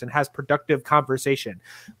protesters and has productive conversation.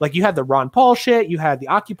 Like, you had the Ron Paul shit, you had the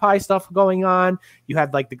Occupy stuff going on, you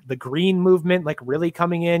had like the Green movement like really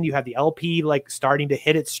coming in, you had the LP like starting to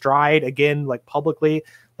hit its stride again, like publicly.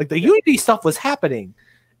 Like, the unity stuff was happening,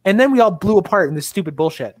 and then we all blew apart in this stupid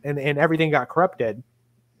bullshit, and everything got corrupted.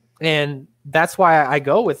 And that's why I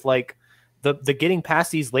go with like the getting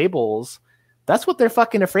past these labels. That's what they're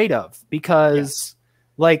fucking afraid of, because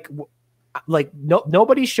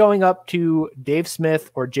nobody's showing up to Dave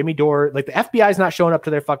Smith or Jimmy Dore. Like, the FBI is not showing up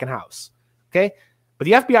to their fucking house. Okay. But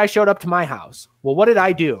the FBI showed up to my house. Well, what did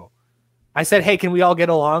I do? I said, hey, can we all get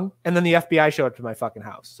along? And then the FBI showed up to my fucking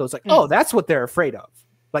house. So it's like, oh, that's what they're afraid of.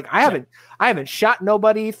 Like, I haven't shot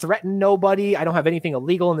nobody, threatened nobody. I don't have anything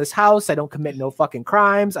illegal in this house. I don't commit no fucking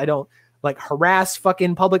crimes. I don't like harass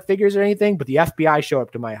fucking public figures or anything. But the FBI showed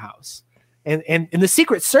up to my house, and the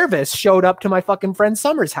Secret Service showed up to my fucking friend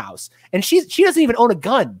Summer's house, and she doesn't even own a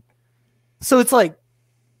gun. So it's like,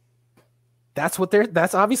 that's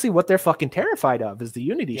obviously what they're fucking terrified of, is the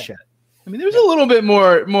unity shit. I mean, there's a little bit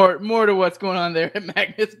more to what's going on there at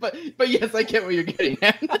Magnus, but yes, I get what you're getting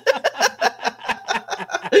at.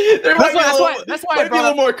 That's why I brought a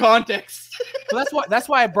little more context. Well, that's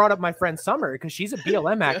why I brought up my friend Summer, because she's a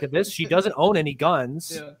BLM activist. She doesn't own any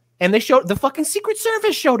guns, and the fucking Secret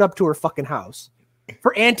Service showed up to her fucking house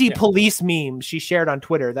for anti-police memes she shared on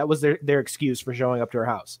Twitter. That was their excuse for showing up to her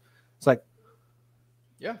house. It's like,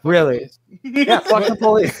 really, fuck the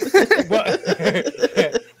police.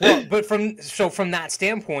 But from that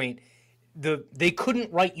standpoint, they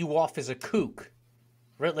couldn't write you off as a kook.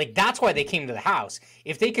 Right? Like, that's why they came to the house.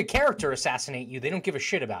 If they could character assassinate you, they don't give a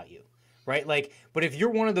shit about you, right? Like, but if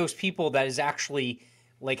you're one of those people that is actually,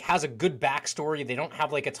 like, has a good backstory, they don't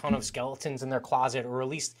have, like, a ton of skeletons in their closet, or at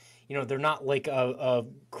least, they're not, like, a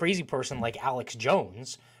crazy person like Alex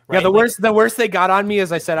Jones, right? Yeah, the worst they got on me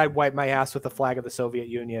is I said I'd wipe my ass with the flag of the Soviet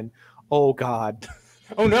Union. Oh, God.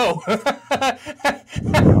 Oh, no.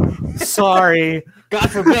 Sorry.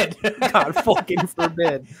 God forbid. God fucking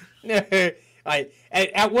forbid.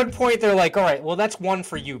 At one point, they're like, all right, well, that's one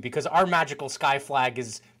for you, because our magical sky flag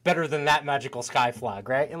is better than that magical sky flag,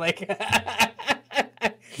 right? And like,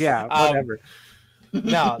 yeah, whatever.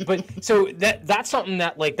 No, but so that's something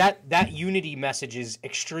that, like, that unity message is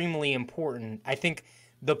extremely important. I think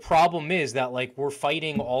the problem is that, like, we're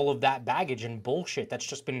fighting all of that baggage and bullshit that's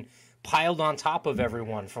just been piled on top of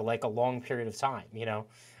everyone for, like, a long period of time,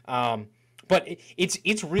 But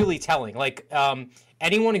it's really telling. Like,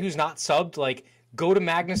 anyone who's not subbed, like, go to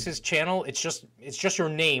Magnus's channel. It's just your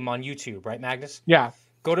name on YouTube, right, Magnus? Yeah.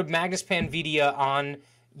 Go to Magnus Panvidia on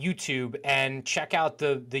YouTube and check out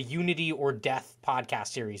the Unity or Death podcast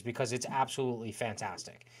series because it's absolutely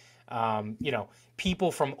fantastic. You know,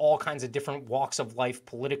 people from all kinds of different walks of life,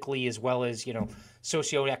 politically as well as, you know,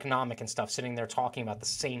 socioeconomic and stuff, sitting there talking about the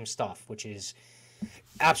same stuff, which is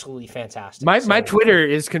absolutely fantastic. My Twitter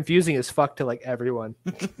is confusing as fuck to like everyone.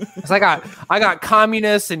 I got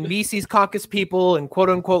communists and Mises caucus people and quote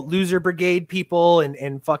unquote loser brigade people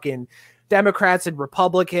and fucking Democrats and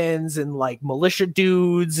Republicans and like militia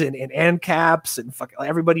dudes and ANCAPs and fucking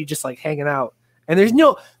everybody just like hanging out. And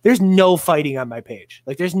there's no fighting on my page.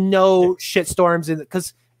 Like there's no shit storms in it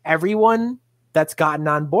because everyone that's gotten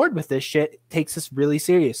on board with this shit takes this really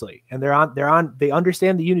seriously. And they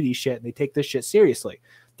understand the Unity shit and they take this shit seriously.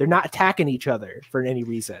 They're not attacking each other for any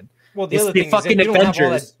reason. Well, the other thing is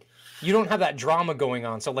that you don't have that drama going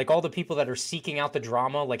on. So like all the people that are seeking out the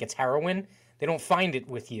drama, like it's heroin, they don't find it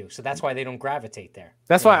with you. So that's why they don't gravitate there.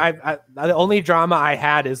 That's why I the only drama I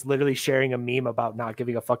had is literally sharing a meme about not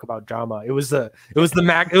giving a fuck about drama. It was the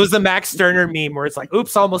Max Stirner meme where it's like,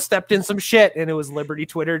 oops, almost stepped in some shit, and it was Liberty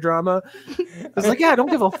Twitter drama. I was like, yeah, I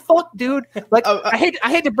don't give a fuck, dude. Like I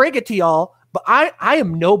hate to break it to y'all, but I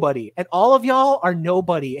am nobody, and all of y'all are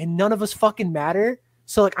nobody, and none of us fucking matter.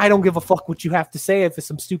 So like I don't give a fuck what you have to say if it's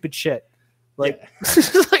some stupid shit. Like,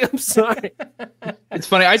 like I'm sorry. It's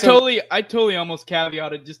funny. I totally almost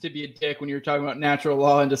caveated just to be a dick when you were talking about natural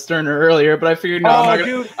law and to Stirner earlier, but I figured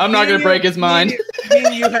I'm not gonna break his mind. Me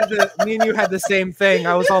and you had the same thing.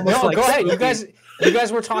 I was almost like, go ahead. You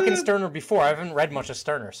guys were talking Stirner before. I haven't read much of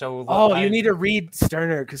Stirner, so you need to read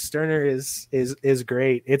Stirner because Stirner is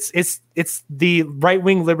great. It's the right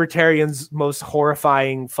wing libertarians' most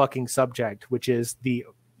horrifying fucking subject, which is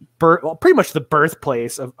pretty much the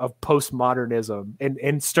birthplace of postmodernism,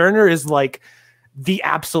 and Stirner is like the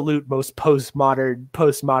absolute most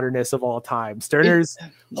postmodernist of all time. Stirner's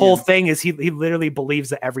whole thing is he literally believes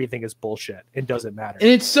that everything is bullshit and doesn't matter. And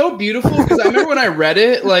it's so beautiful because I remember when I read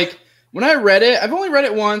it, I've only read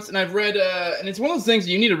it once, and I've read and it's one of those things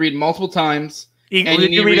you need to read multiple times.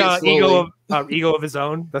 Did you read Ego of His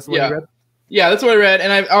Own? That's what you read? Yeah, that's what I read,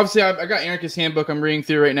 and I got Anarchist Handbook I'm reading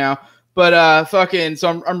through right now. But so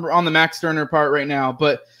I'm on the Max Stirner part right now.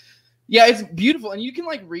 But yeah, it's beautiful, and you can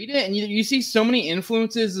like read it, and you see so many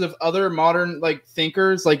influences of other modern like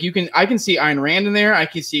thinkers. Like I can see Ayn Rand in there. I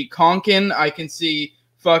can see Konkin. I can see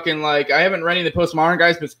fucking like I haven't read any of the postmodern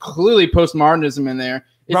guys, but it's clearly postmodernism in there.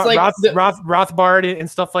 It's Rothbard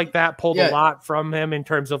and stuff like that pulled a lot from him in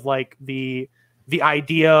terms of like the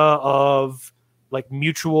idea of like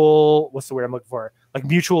mutual. What's the word I'm looking for? Like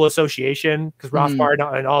mutual association, because Rothbard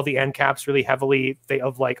and all the NCAPs really heavily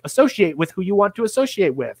associate with who you want to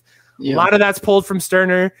associate with. Yeah. A lot of that's pulled from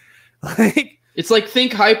Stirner. It's like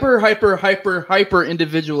think hyper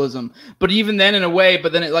individualism, but even then in a way,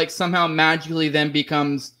 but then it like somehow magically then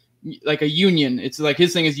becomes like a union. It's like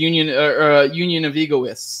his thing is union of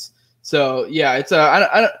egoists. So yeah, it's I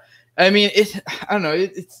don't know.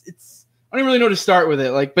 It's I don't really know to start with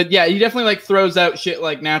it. Like, but yeah, he definitely like throws out shit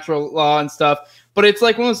like natural law and stuff. But it's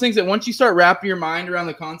like one of those things that once you start wrapping your mind around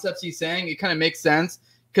the concepts he's saying, it kind of makes sense.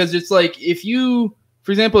 Because it's like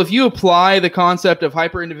for example, if you apply the concept of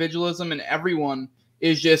hyper-individualism and everyone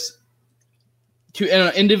is just to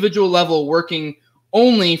an individual level working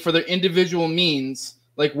only for their individual means,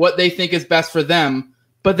 like what they think is best for them,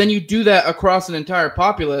 but then you do that across an entire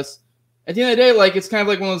populace, at the end of the day, like it's kind of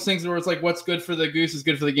like one of those things where it's like what's good for the goose is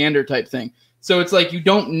good for the gander type thing. So it's like you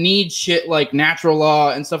don't need shit like natural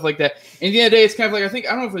law and stuff like that. And at the end of the day, it's kind of like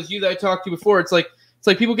I don't know if it was you that I talked to before. It's like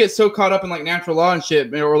people get so caught up in like natural law and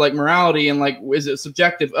shit or like morality and like is it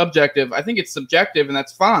subjective, objective? I think it's subjective and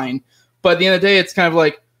that's fine. But at the end of the day, it's kind of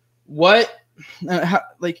like what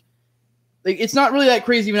like it's not really that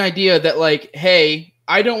crazy of an idea that like, hey,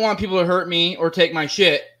 I don't want people to hurt me or take my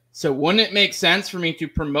shit. So wouldn't it make sense for me to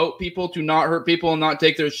promote people to not hurt people and not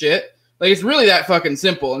take their shit? Like, it's really that fucking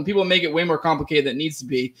simple. And people make it way more complicated than it needs to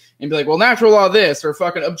be. And be like, well, natural law this or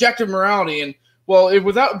fucking objective morality. And, well, if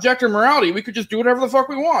without objective morality, we could just do whatever the fuck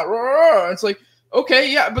we want. It's like,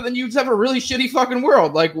 okay, yeah, but then you just have a really shitty fucking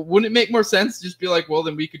world. Like, wouldn't it make more sense to just be like, well,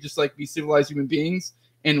 then we could just, like, be civilized human beings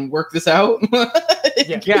and work this out?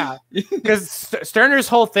 Yeah. Because Stirner's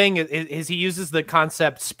whole thing is he uses the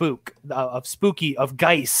concept spook, of spooky, of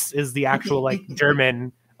Geist is the actual, like,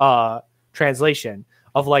 German translation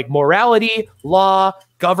of, like, morality, law,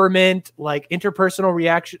 government, like, interpersonal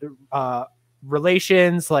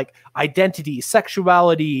relations, like identity,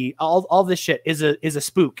 sexuality, all this shit is a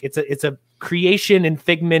spook. It's a creation and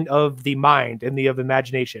figment of the mind and of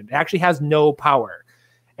imagination. It actually has no power.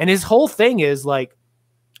 And his whole thing is like,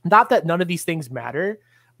 not that none of these things matter,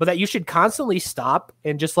 but that you should constantly stop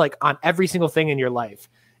and just like on every single thing in your life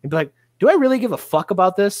and be like, do I really give a fuck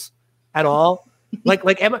about this at all?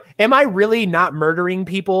 like, am I really not murdering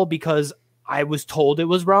people because I was told it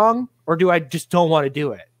was wrong, or do I just don't want to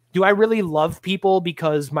do it? Do I really love people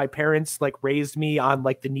because my parents like raised me on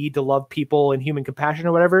like the need to love people and human compassion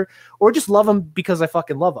or whatever, or just love them because I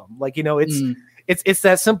fucking love them? Like, you know, it's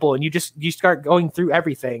that simple. And you start going through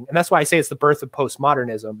everything. And that's why I say it's the birth of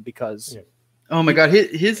postmodernism, because oh my God,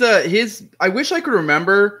 his I wish I could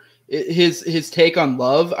remember his take on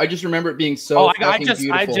love. I just remember it being so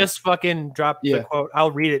beautiful. I just fucking dropped the quote.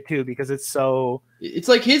 I'll read it too, because it's so. It's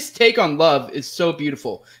like his take on love is so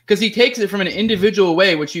beautiful because he takes it from an individual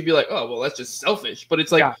way, which you'd be like, oh, well, that's just selfish. But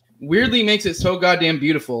it's like weirdly makes it so goddamn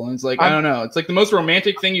beautiful. And it's like, I don't know. It's like the most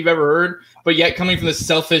romantic thing you've ever heard, but yet coming from this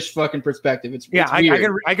selfish fucking perspective. It's weird.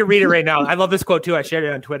 I can read it right now. I love this quote too. I shared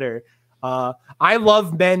it on Twitter. I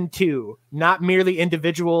love men too, not merely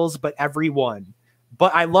individuals, but everyone.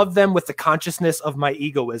 But I love them with the consciousness of my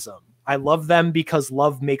egoism. I love them because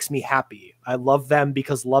love makes me happy. I love them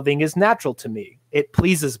because loving is natural to me. It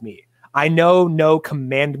pleases me. I know no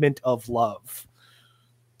commandment of love.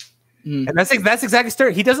 And that's exactly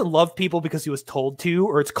Stern. He doesn't love people because he was told to,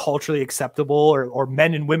 or it's culturally acceptable, or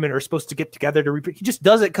men and women are supposed to get together to reproduce. He just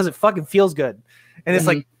does it because it fucking feels good. And it's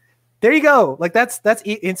like, there you go. Like that's,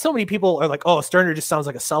 and so many people are like, oh, Sterner just sounds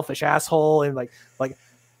like a selfish asshole. And like,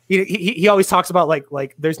 he always talks about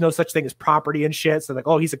like there's no such thing as property and shit. So like,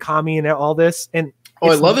 oh, he's a commie and all this. And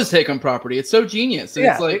I love his take on property. It's so genius. And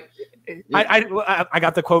it's like, I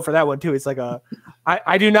got the quote for that one too. It's like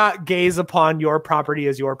I do not gaze upon your property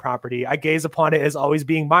as your property. I gaze upon it as always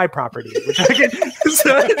being my property. Which I can,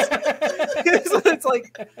 it's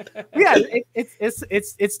like, yeah,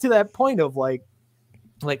 it's to that point of like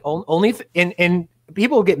only and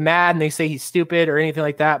people get mad and they say he's stupid or anything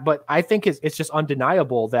like that. But I think it's just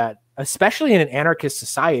undeniable that, especially in an anarchist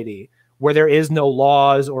society where there is no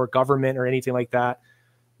laws or government or anything like that,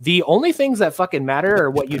 the only things that fucking matter are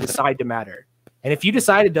what you decide to matter. And if you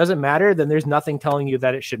decide it doesn't matter, then there's nothing telling you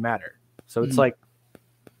that it should matter. So it's like,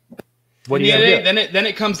 what do you do? Then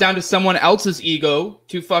it comes down to someone else's ego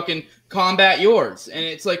to fucking combat yours. And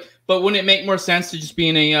it's like, but wouldn't it make more sense to just be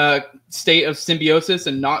in a state of symbiosis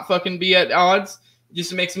and not fucking be at odds? It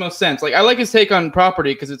just makes the most sense. Like, I like his take on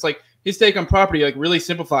property because it's like his take on property like really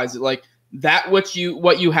simplifies it. Like that what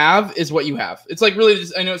you have is what you have. It's like really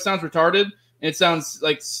just, I know it sounds retarded and it sounds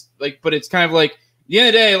like but it's kind of like at the end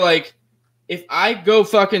of the day, like if I go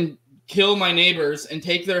fucking kill my neighbors and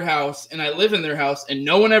take their house and I live in their house and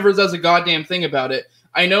no one ever does a goddamn thing about it,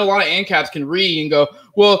 I know a lot of ANCAPs can read and go,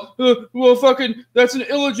 well, fucking, that's an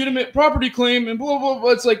illegitimate property claim and blah, blah,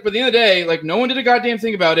 blah. It's like, but at the end of the day, like no one did a goddamn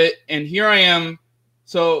thing about it. And here I am.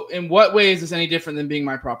 So in what way is this any different than being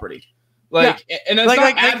my property? Like, and it's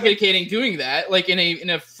not advocating doing that. Like in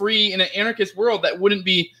an anarchist world, that wouldn't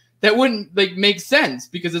like make sense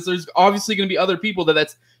because there's obviously going to be other people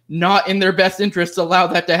that's not in their best interest to allow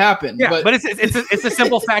that to happen. Yeah, but it's a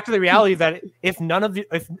simple fact of the reality that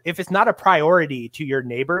if it's not a priority to your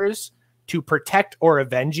neighbors to protect or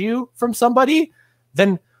avenge you from somebody,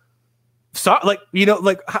 then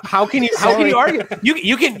how can you argue?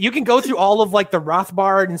 You can go through all of like the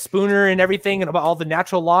Rothbard and Spooner and everything and about all the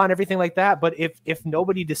natural law and everything like that. But if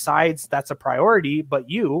nobody decides that's a priority, but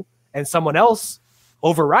you and someone else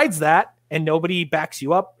overrides that, and nobody backs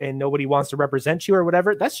you up and nobody wants to represent you or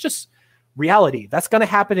whatever, that's just reality. That's going to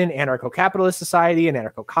happen in anarcho-capitalist society and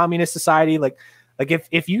anarcho-communist society. Like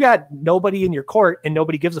if you got nobody in your court and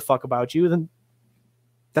nobody gives a fuck about you, then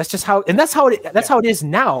that's just how, and that's how it is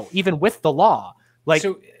now, even with the law. Like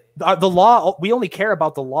the law, we only care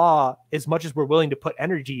about the law as much as we're willing to put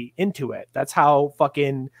energy into it. That's how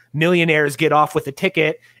fucking millionaires get off with a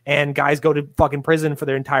ticket and guys go to fucking prison for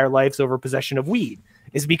their entire lives over possession of weed,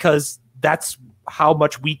 is because that's how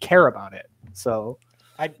much we care about it. So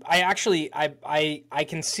I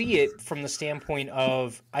can see it from the standpoint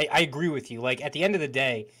of, I agree with you. Like at the end of the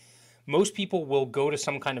day, most people will go to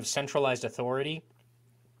some kind of centralized authority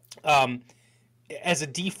as a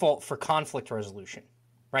default for conflict resolution,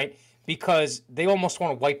 right? Because they almost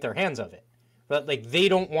want to wipe their hands of it. But like they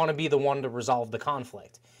don't want to be the one to resolve the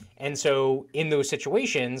conflict. And so in those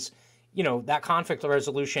situations, you know, that conflict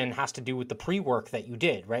resolution has to do with the pre-work that you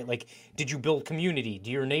did, right? Like, did you build community?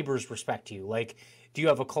 Do your neighbors respect you? Like, do you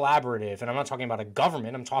have a collaborative? And I'm not talking about a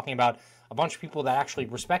government. I'm talking about a bunch of people that actually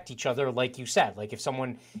respect each other, like you said. Like, if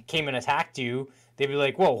someone came and attacked you, they'd be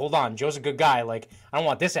like, whoa, hold on. Joe's a good guy. Like, I don't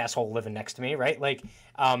want this asshole living next to me, right? Like,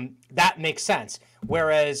 that makes sense.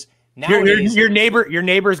 Whereas nowadays... Your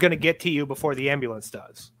neighbor is going to get to you before the ambulance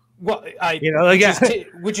does. Well,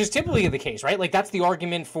 which is typically the case, right? Like that's the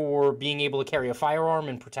argument for being able to carry a firearm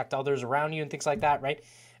and protect others around you and things like that, right?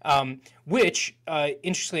 Which,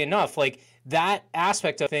 interestingly enough, like that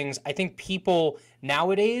aspect of things, I think people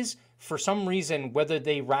nowadays, for some reason, whether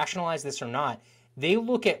they rationalize this or not, they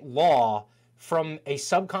look at law from a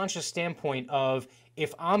subconscious standpoint of,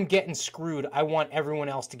 if I'm getting screwed, I want everyone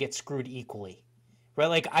else to get screwed equally, right?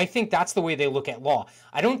 Like, I think that's the way they look at law.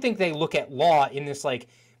 I don't think they look at law in this, like,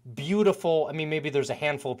 beautiful, I mean, maybe there's a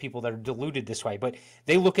handful of people that are deluded this way, but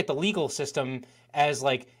they look at the legal system as,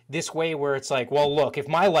 like, this way where it's like, well, look, if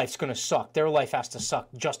my life's going to suck, their life has to suck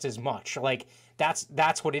just as much. Like,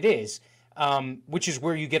 that's what it is, which is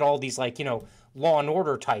where you get all these, like, you know, law and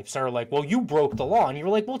order types that are like, well, you broke the law. And you're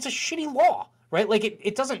like, well, it's a shitty law, right? Like,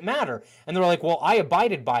 it doesn't matter. And they're like, well, I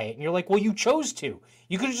abided by it. And you're like, well, you chose to.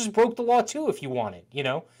 You could have just broke the law too if you wanted, you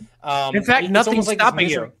know? In fact, nothing's stopping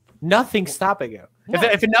you. Nothing's stopping you. No.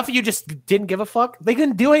 If enough of you just didn't give a fuck, they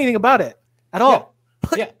couldn't do anything about it at all.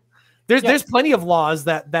 Yeah. There's plenty of laws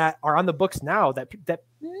that are on the books now that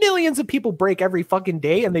millions of people break every fucking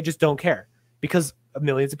day, and they just don't care because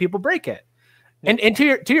millions of people break it. And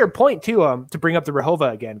to your point too, to bring up the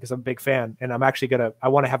Rehovot again, because I'm a big fan, and I'm actually I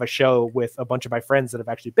want to have a show with a bunch of my friends that have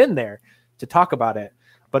actually been there to talk about it.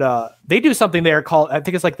 But they do something there called, I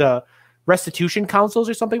think it's like the restitution councils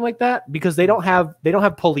or something like that, because they don't have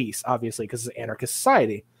police, obviously, because it's an anarchist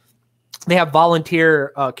society. They have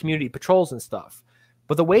volunteer community patrols and stuff.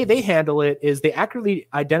 But the way they handle it is they accurately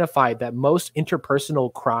identified that most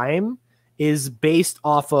interpersonal crime is based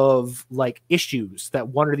off of like issues that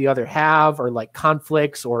one or the other have, or like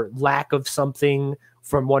conflicts or lack of something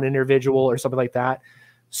from one individual or something like that.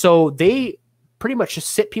 So they pretty much just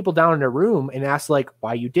sit people down in a room and ask, like,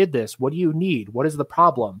 why you did this? What do you need? What is the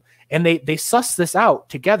problem? And they suss this out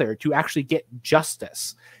together to actually get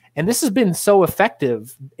justice. And this has been so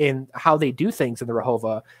effective in how they do things in the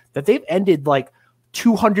Rehovot that they've ended like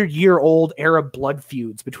 200-year-old Arab blood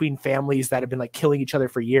feuds between families that have been like killing each other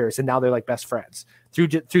for years, and now they're like best friends through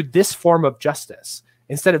this form of justice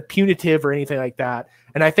instead of punitive or anything like that.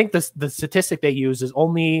 And I think the statistic they use is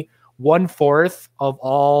only 1/4 of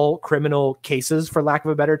all criminal cases, for lack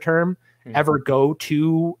of a better term, ever go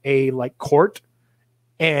to a like court,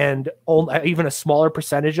 and even a smaller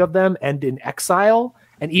percentage of them end in exile,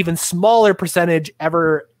 and even smaller percentage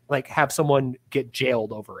ever like have someone get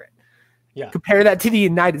jailed over it. Yeah. Compare that to the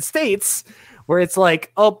United States, where it's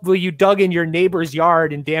like, oh, well, you dug in your neighbor's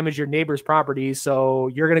yard and damaged your neighbor's property, so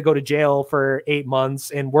you're going to go to jail for 8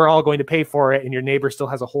 months, and we're all going to pay for it, and your neighbor still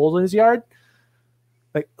has a hole in his yard.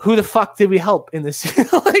 Like, who the fuck did we help in this?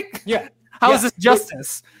 Like, yeah, how is this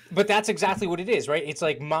justice? But that's exactly what it is, right? It's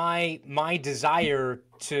like my desire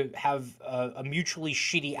to have a mutually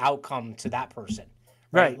shitty outcome to that person,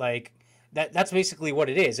 right? Like that's basically what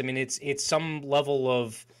it is. I mean, it's some level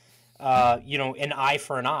of an eye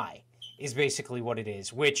for an eye is basically what it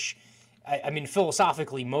is, which, I mean,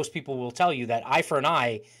 philosophically, most people will tell you that eye for an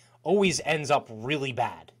eye always ends up really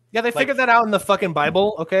bad. Yeah, they figured that out in the fucking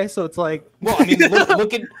Bible, okay? So it's like... Well, I mean,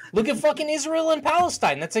 look at fucking Israel and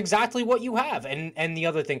Palestine. That's exactly what you have. And the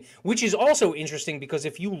other thing, which is also interesting, because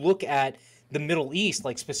if you look at the Middle East,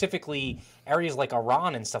 like specifically areas like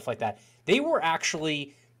Iran and stuff like that, they were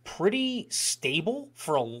actually pretty stable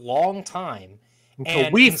for a long time.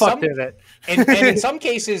 And we fucked it. And in some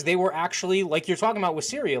cases, they were actually, like you're talking about with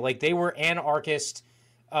Syria, like they were anarchist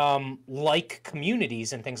like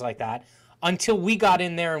communities and things like that, until we got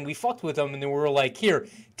in there and we fucked with them, and then we were like, here,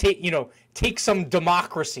 take some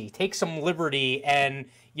democracy, take some liberty, and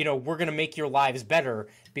we're gonna make your lives better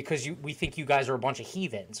because we think you guys are a bunch of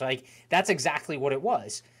heathens. Like that's exactly what it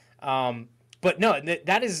was. But no,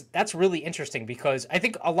 that's really interesting, because I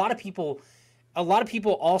think a lot of people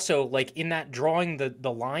also, like, in that drawing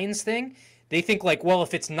the lines thing, they think like, well,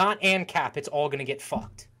 if it's not ANCAP, it's all going to get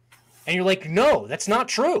fucked. And you're like, no, that's not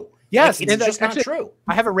true. Yes, like, it's just not true.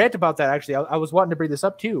 I have a rant about that, actually. I was wanting to bring this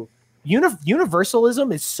up too.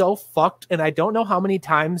 Universalism is so fucked, and I don't know how many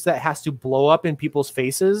times that has to blow up in people's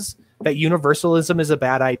faces that universalism is a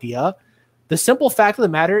bad idea. The simple fact of the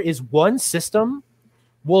matter is one system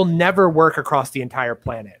will never work across the entire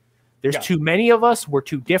planet. There's too many of us. We're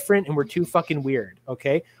too different, and we're too fucking weird.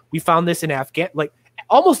 Okay, we found this in like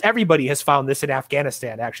almost everybody has found this in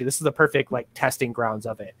Afghanistan. Actually, this is the perfect like testing grounds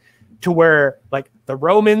of it, to where like the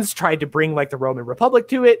Romans tried to bring like the Roman Republic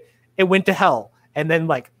to it. It went to hell. And then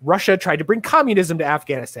like Russia tried to bring communism to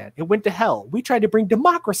Afghanistan. It went to hell. We tried to bring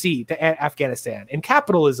democracy to Afghanistan and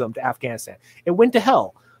capitalism to Afghanistan. It went to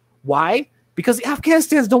hell. Why? Because the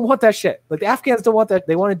Afghanistans don't want that shit. Like the Afghans don't want that.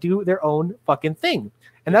 They want to do their own fucking thing.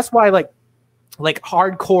 And that's why, like, like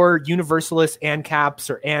hardcore universalist ANCAPs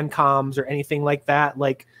or ANCOMs or anything like that.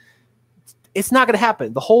 Like, it's not going to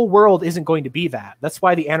happen. The whole world isn't going to be that. That's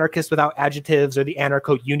why the anarchist without adjectives or the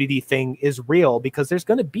anarcho unity thing is real, because there's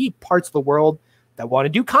going to be parts of the world that want to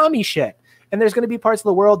do commie shit. And there's going to be parts of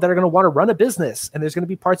the world that are going to want to run a business. And there's going to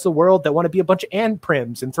be parts of the world that want to be a bunch of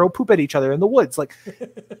anprims and throw poop at each other in the woods. Like,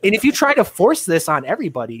 and if you try to force this on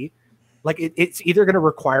everybody, like it's either going to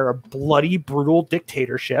require a bloody, brutal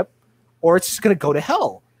dictatorship, or it's just going to go to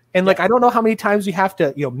hell. And like, I don't know how many times we have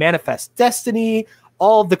to, manifest destiny,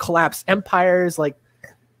 all of the collapsed empires. Like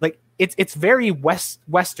it's very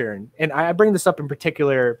Western. And I bring this up in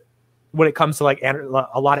particular when it comes to like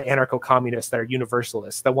a lot of anarcho-communists that are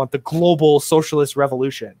universalists that want the global socialist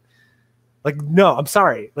revolution. Like, no, I'm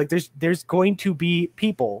sorry. Like there's going to be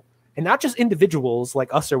people, and not just individuals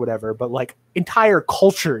like us or whatever, but like entire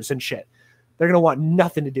cultures and shit. They're going to want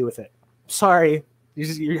nothing to do with it. Sorry.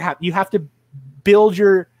 You have to build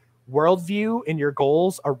your worldview and your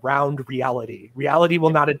goals around reality. Reality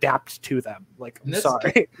will not adapt to them. Like, I'm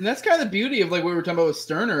sorry. And that's kind of the beauty of like what we were talking about with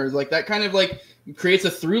Stirner. Like that kind of like creates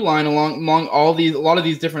a through line among a lot of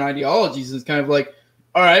these different ideologies. It's kind of like,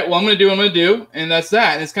 all right, well, I'm going to do what I'm going to do, and that's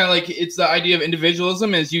that. And it's kind of like, it's the idea of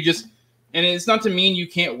individualism is you just, and it's not to mean you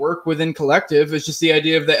can't work within collective. It's just the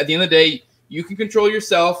idea of that at the end of the day, you can control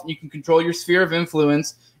yourself, you can control your sphere of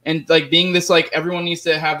influence. And like being this, like everyone needs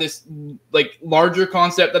to have this like larger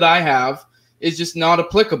concept that I have is just not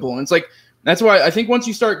applicable. And it's like, that's why I think once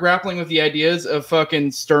you start grappling with the ideas of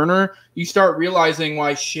fucking Stirner, you start realizing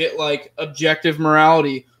why shit like objective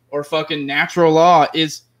morality or fucking natural law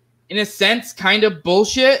is in a sense kind of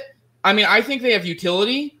bullshit. I mean, I think they have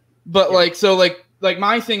utility, but like, so like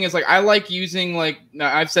my thing is like, I like using like,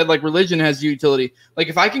 I've said like religion has utility. Like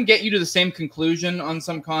if I can get you to the same conclusion on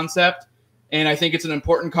some concept, and I think it's an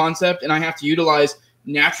important concept, and I have to utilize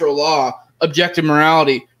natural law, objective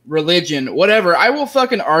morality, religion, whatever, I will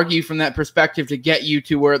fucking argue from that perspective to get you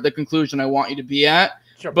to where the conclusion I want you to be at.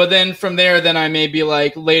 Sure. But then from there, then I may be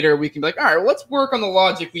like, later we can be like, all right, well, let's work on the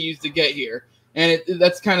logic we used to get here. And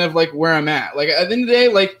that's kind of like where I'm at. Like at the end of the day,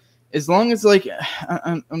 like as long as like,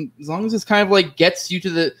 as long as it's kind of like gets you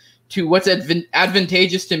to what's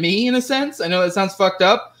advantageous to me in a sense. I know that sounds fucked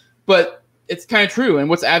up, but it's kind of true, and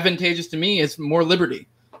what's advantageous to me is more liberty.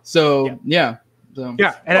 So yeah.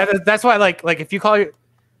 And that's why like if you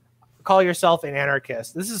call yourself an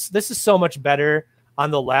anarchist, this is so much better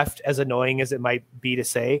on the left, as annoying as it might be to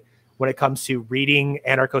say, when it comes to reading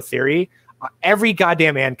anarcho theory. Every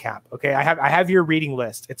goddamn ANCAP. Okay, I have your reading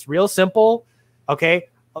list. It's real simple. Okay,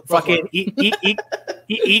 fucking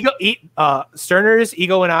Stirner's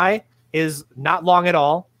Ego and I is not long at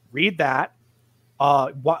all. Read that.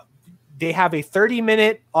 What? They have a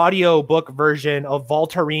 30-minute audio book version of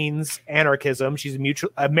Voltaire's Anarchism. She's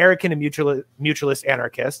American and mutualist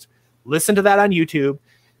anarchist. Listen to that on YouTube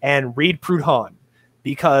and read Proudhon,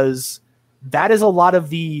 because that is a lot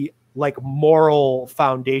of the like moral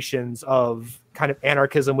foundations of kind of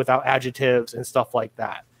anarchism without adjectives and stuff like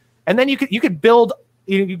that. And then you could build,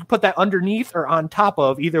 you could put that underneath or on top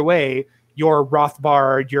of, either way, your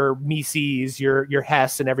Rothbard, your Mises, your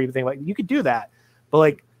Hess, and everything. Like, you could do that, but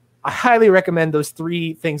like, I highly recommend those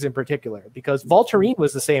three things in particular, because Voltaire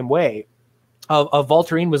was the same way.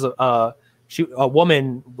 Voltaire was a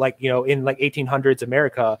woman, like, in like 1800s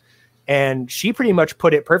America, and she pretty much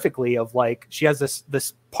put it perfectly. Of like, she has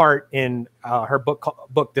this part in her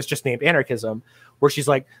book that's just named Anarchism, where she's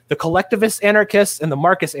like, the collectivist anarchists and the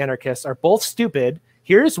Marxist anarchists are both stupid.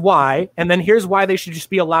 Here's why, and then here's why they should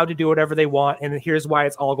just be allowed to do whatever they want, and here's why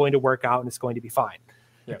it's all going to work out and it's going to be fine.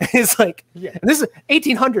 Yeah. It's like, and this is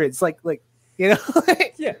 1800s, like yeah.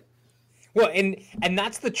 Well, and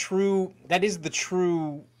that is the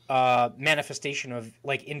true manifestation of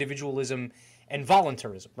like individualism and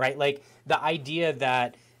voluntarism, right? Like the idea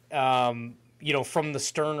that from the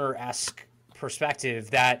Stirner-esque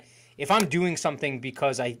perspective, that if I'm doing something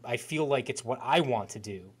because I feel like it's what I want to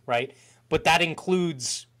do, right? But that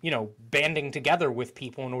includes banding together with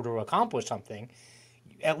people in order to accomplish something.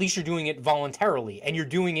 At least you're doing it voluntarily, and you're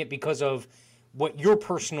doing it because of what your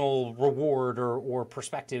personal reward or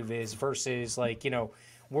perspective is, versus like,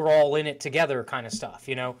 we're all in it together kind of stuff,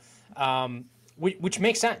 which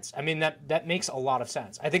makes sense. I mean, that makes a lot of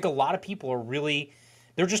sense. I think a lot of people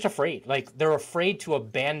they're just afraid. Like, they're afraid to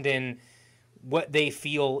abandon what they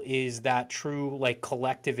feel is that true, like,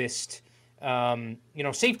 collectivist,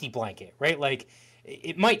 safety blanket, right? Like,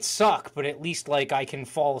 it might suck, but at least like I can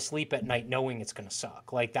fall asleep at night knowing it's going to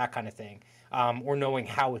suck, like that kind of thing, or knowing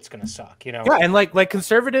how it's going to suck, Yeah, and like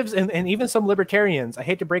conservatives and even some libertarians, I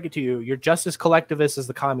hate to break it to you, you're just as collectivist as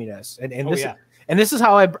the communists, and And this is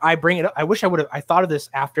how I bring it up. I wish I thought of this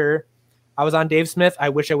after I was on Dave Smith. I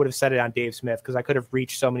wish I would have said it on Dave Smith because I could have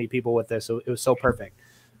reached so many people with this. So it was so perfect.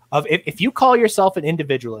 If you call yourself an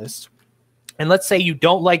individualist, and let's say you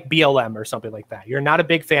don't like BLM or something like that, you're not a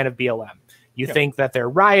big fan of BLM. You think that they're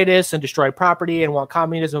riotous and destroy property and want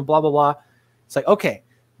communism, blah, blah, blah. It's like, okay,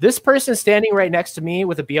 this person standing right next to me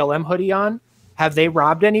with a BLM hoodie on, have they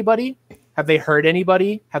robbed anybody? Have they hurt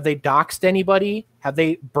anybody? Have they doxed anybody? Have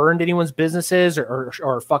they burned anyone's businesses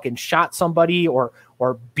or fucking shot somebody or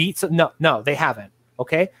beat some? No, they haven't.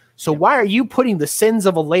 Okay. So why are you putting the sins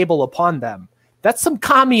of a label upon them? That's some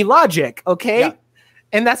commie logic. Okay. Yeah.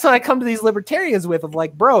 And that's what I come to these libertarians with of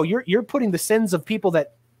like, bro, you're putting the sins of people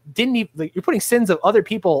that didn't even, like, you're putting sins of other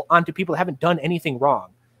people onto people that haven't done anything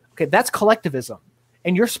wrong. Okay. That's collectivism.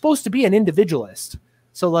 And you're supposed to be an individualist.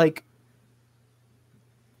 So like,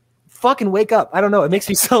 fucking wake up. I don't know. It makes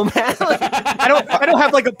me so mad. Like, I don't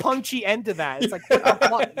have like a punchy end to that. It's like, what the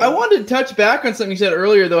fuck, I wanted to touch back on something you said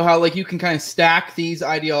earlier, though, how like you can kind of stack these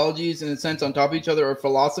ideologies in a sense on top of each other or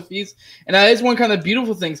philosophies. And that is one kind of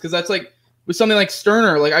beautiful things, because that's like with something like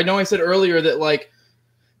Stirner. Like I know I said earlier that like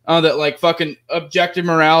fucking objective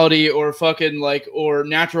morality or fucking like or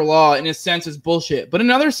natural law in a sense is bullshit. But in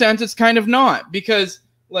another sense, it's kind of not, because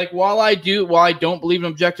like while I don't believe in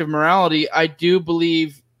objective morality, I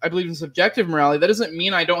believe in subjective morality. That doesn't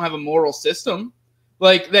mean I don't have a moral system.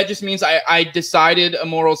 Like that just means I decided a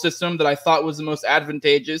moral system that I thought was the most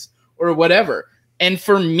advantageous or whatever. And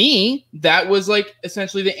for me, that was like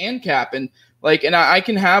essentially the ANCAP. And like, and I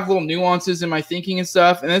can have little nuances in my thinking and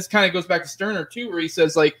stuff. And this kind of goes back to Stirner too, where he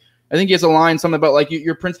says like, I think he has a line, something about like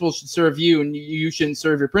your principles should serve you and you shouldn't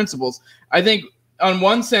serve your principles. I think on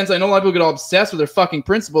one sense, I know a lot of people get all obsessed with their fucking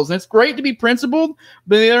principles, and it's great to be principled.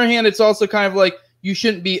 But on the other hand, it's also kind of like, you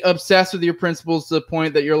shouldn't be obsessed with your principles to the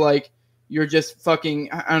point that you're just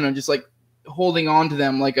fucking, I don't know, just like holding on to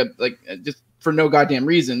them like just for no goddamn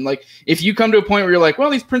reason. Like if you come to a point where you're like,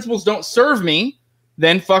 well, these principles don't serve me,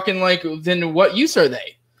 then fucking like, then what use are they?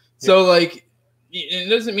 Yeah. So like,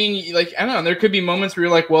 it doesn't mean like, I don't know, there could be moments where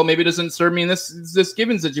you're like, well, maybe it doesn't serve me in this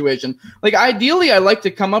given situation. Like ideally I like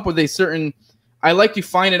to come up with I like to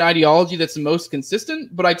find an ideology that's the most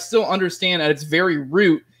consistent, but I still understand at its very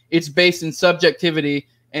root, it's based in subjectivity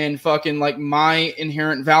and fucking like my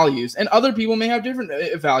inherent values. And other people may have different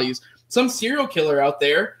values. Some serial killer out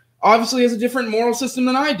there obviously has a different moral system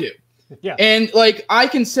than I do. Yeah. And like, I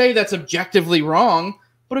can say that's objectively wrong,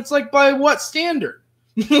 but it's like, by what standard?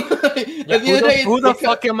 Who the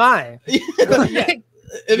fuck am I?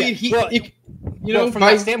 I mean, from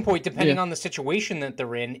that standpoit, depending on the situation that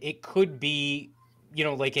they're in, it could be,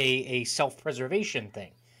 like a self-preservation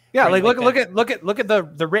thing. Yeah, right? Look at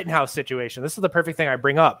the Rittenhouse situation. This is the perfect thing I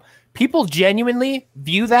bring up. People genuinely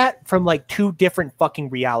view that from like two different fucking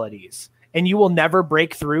realities, and you will never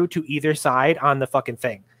break through to either side on the fucking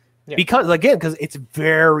thing, because it's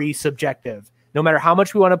very subjective. No matter how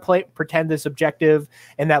much we want to pretend this objective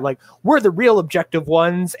and that like we're the real objective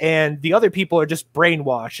ones, and the other people are just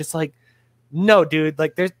brainwashed. It's like, no, dude,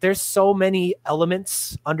 like there's so many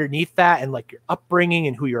elements underneath that, and like your upbringing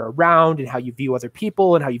and who you're around and how you view other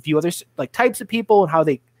people and how you view other like types of people and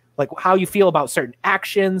how you feel about certain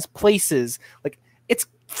actions, places. Like it's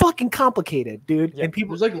fucking complicated, dude. Yeah. And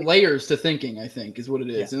people, there's like layers to thinking, I think is what it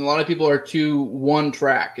is. Yeah. And a lot of people are too one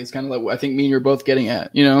track. It's kind of like what I think me and you're both getting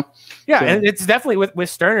at, Yeah. So. And it's definitely with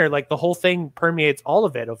Stirner, like the whole thing permeates all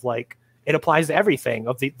of it of like, it applies to everything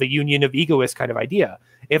of the union of egoists kind of idea.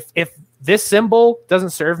 If this symbol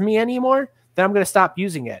doesn't serve me anymore, then I'm going to stop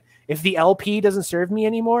using it. If the LP doesn't serve me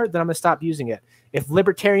anymore, then I'm going to stop using it. If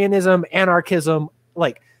libertarianism, anarchism,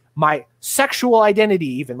 like my sexual identity,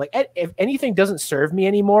 even like if anything doesn't serve me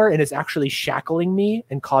anymore and is actually shackling me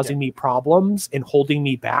and causing me problems and holding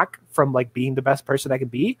me back from like being the best person I can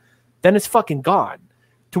be, then it's fucking gone.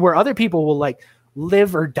 To where other people will like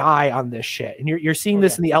live or die on this shit. And you're seeing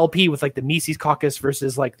this in the LP with like the Mises Caucus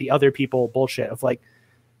versus like the other people bullshit of like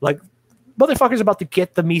motherfuckers about to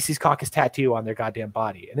get the Mises Caucus tattoo on their goddamn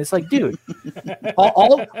body. And it's like, dude,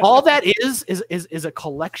 all that is a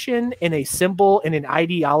collection and a symbol and an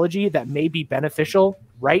ideology that may be beneficial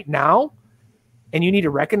right now. And you need to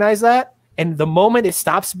recognize that. And the moment it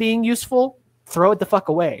stops being useful, throw it the fuck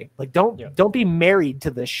away. Like don't be married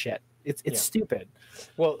to this shit. It's stupid.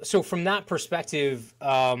 Well, so from that perspective,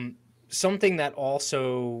 something that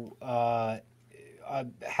also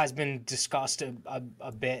has been discussed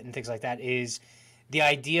a bit and things like that is the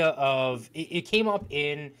idea of it came up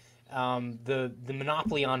in the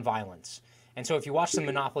Monopoly on Violence. And so if you watch the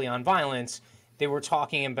Monopoly on Violence, they were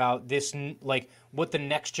talking about this, like what the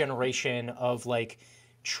next generation of like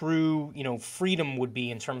true, freedom would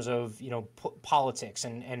be in terms of, politics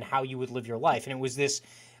and how you would live your life. And it was this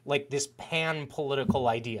pan political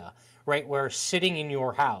idea, right? Where sitting in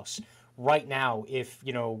your house right now, if,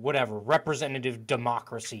 whatever, representative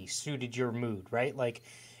democracy suited your mood, right? Like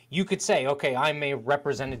you could say, okay, I'm a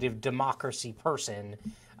representative democracy person.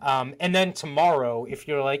 And then tomorrow, if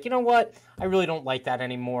you're like, you know what, I really don't like that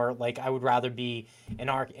anymore. Like I would rather be an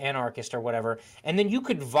anarchist or whatever. And then you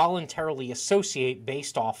could voluntarily associate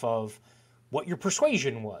based off of what your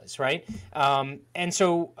persuasion was, right? And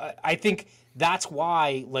so I think that's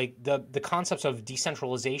why like the concepts of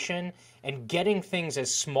decentralization and getting things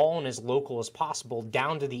as small and as local as possible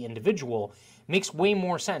down to the individual makes way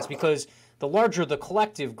more sense, because the larger the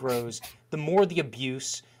collective grows, the more the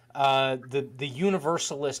abuse, the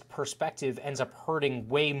universalist perspective ends up hurting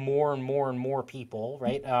way more and more and more people,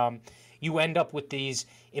 right? You end up with these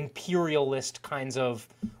imperialist kinds of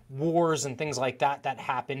wars and things like that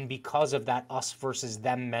happen because of that us versus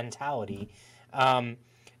them mentality.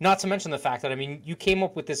 Not to mention the fact that, I mean, you came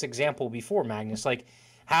up with this example before, Magnus, like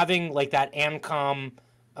having like that ANCOM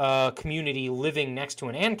community living next to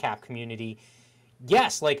an ANCAP community.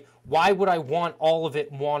 Yes, like, why would I want all of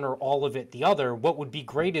it one or all of it the other? What would be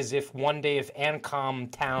great is if one day if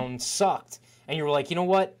ANCOM town sucked and you were like, you know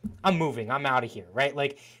what, I'm moving, I'm out of here, right?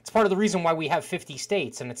 Like, it's part of the reason why we have 50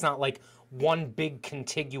 states and it's not like one big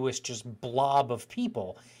contiguous just blob of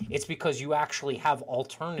people. It's because you actually have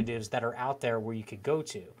alternatives that are out there where you could go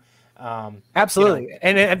to. Absolutely.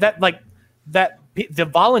 And that, like, that the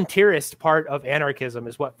volunteerist part of anarchism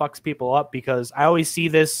is what fucks people up, because I always see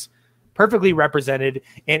this perfectly represented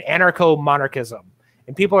in anarcho-monarchism.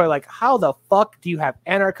 And people are like, how the fuck do you have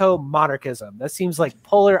anarcho-monarchism? That seems like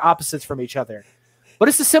polar opposites from each other. But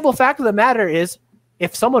it's the simple fact of the matter is,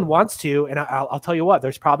 if someone wants to, and I'll tell you what,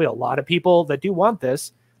 there's probably a lot of people that do want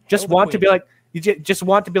this, just want to be like, you just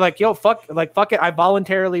want to be like, yo, fuck it, I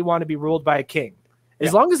voluntarily want to be ruled by a king.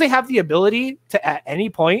 As long as they have the ability to, at any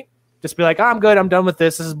point, just be like, oh, I'm good, I'm done with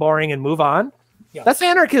this is boring, and move on. Yeah. That's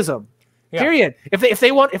anarchism. Yeah. Period. If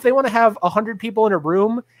they want to have 100 people in a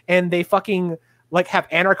room and they fucking like have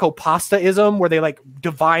anarcho-pastaism where they like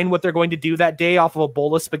divine what they're going to do that day off of a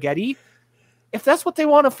bowl of spaghetti, if that's what they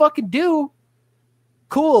want to fucking do,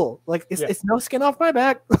 cool. Like it's no skin off my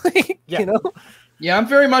back. You know? Yeah, I'm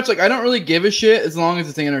very much like, I don't really give a shit as long as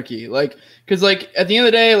it's anarchy. Like, because like at the end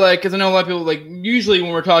of the day, like, because I know a lot of people like usually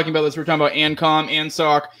when we're talking about this, we're talking about ANCOM,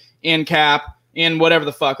 ANSOC, ANCAP, and whatever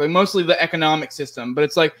the fuck, like mostly the economic system. But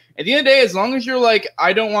it's like at the end of the day, as long as you're like,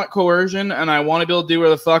 I don't want coercion and I want to be able to do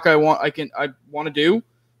whatever the fuck I want to do.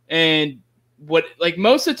 And what like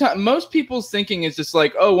most of the time, most people's thinking is just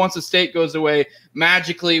like, oh, once the state goes away,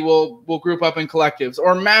 magically we'll group up in collectives,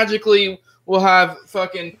 or magically we'll have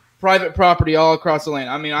fucking private property all across the land.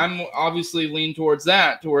 I mean, I'm obviously lean towards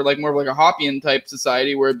that, toward like more of like a Hoppian type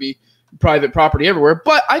society where it'd be private property everywhere.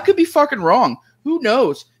 But I could be fucking wrong. Who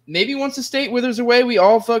knows? Maybe once the state withers away, we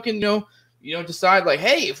all fucking decide like,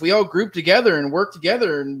 hey, if we all group together and work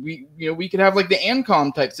together, and we could have like the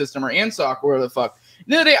ANCOM type system or ANSOC or whatever the fuck. At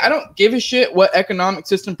the end of the day, I don't give a shit what economic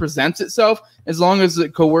system presents itself as long as the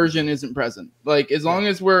coercion isn't present. Like, as long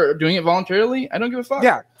as we're doing it voluntarily, I don't give a fuck.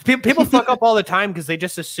 Yeah, people fuck up all the time because they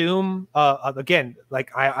just assume, again,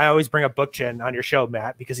 like I always bring up Bookchin on your show,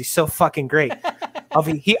 Matt, because he's so fucking great.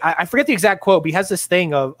 I forget the exact quote, but he has this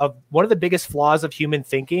thing of one of the biggest flaws of human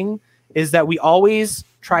thinking is that we always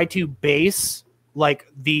try to base like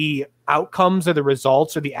the outcomes or the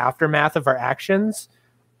results or the aftermath of our actions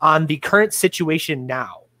on the current situation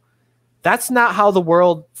now. That's not how the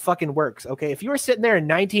world fucking works. Okay. If you were sitting there in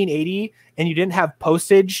 1980 and you didn't have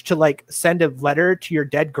postage to like send a letter to your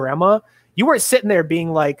dead grandma, you weren't sitting there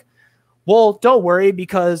being like, well, don't worry,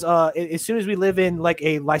 because as soon as we live in like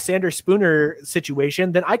a Lysander Spooner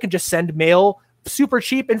situation, then I can just send mail super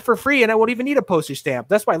cheap and for free, and I won't even need a postage stamp.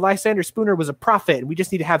 That's why Lysander Spooner was a prophet, and we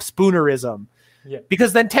just need to have Spoonerism. Yeah.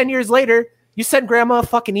 Because then 10 years later, you send grandma a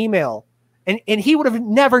fucking email, and he would have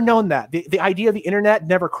never known that. The idea of the internet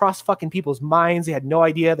never crossed fucking people's minds. They had no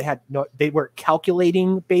idea. They weren't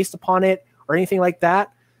calculating based upon it or anything like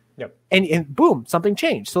that. Yep. And boom, something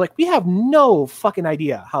changed. So like we have no fucking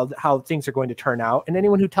idea how things are going to turn out. And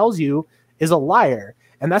anyone who tells you is a liar.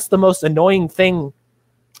 And that's the most annoying thing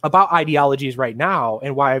about ideologies right now,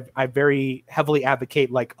 and why I very heavily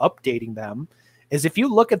advocate like updating them, is if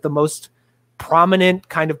you look at the most prominent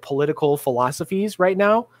kind of political philosophies right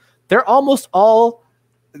now, they're almost all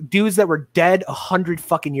dudes that were dead 100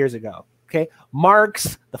 fucking years ago. Okay.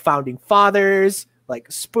 Marx, the founding fathers, like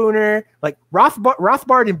Spooner, like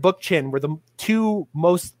Rothbard and Bookchin were the two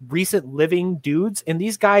most recent living dudes, and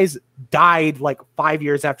these guys died like 5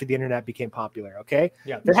 years after the internet became popular. Okay,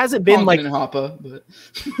 Yeah, there hasn't been like Hoppa,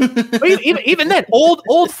 but even then,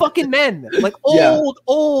 old fucking men, like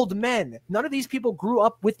old men. None of these people grew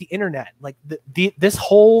up with the internet. Like this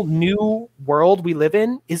whole new world we live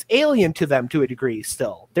in is alien to them to a degree.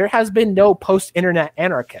 Still, there has been no post-internet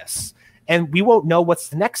anarchists. And we won't know what's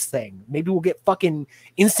the next thing. Maybe we'll get fucking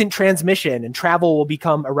instant transmission and travel will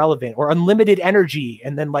become irrelevant, or unlimited energy.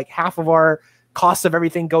 And then like half of our costs of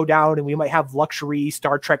everything go down and we might have luxury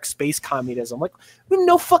Star Trek space communism. Like we have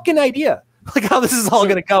no fucking idea like how this is all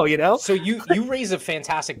going to go, you know? So you raise a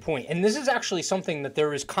fantastic point. And this is actually something that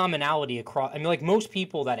there is commonality across. I mean, like most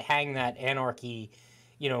people that hang that anarchy,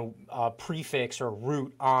 prefix or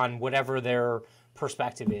root on whatever their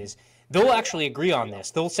perspective is, they'll actually agree on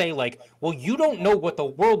this. They'll say like, well, you don't know what the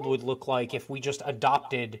world would look like if we just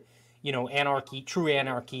adopted, anarchy, true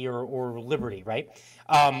anarchy or liberty, right?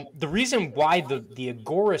 The reason why the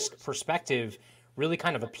agorist perspective really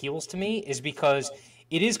kind of appeals to me is because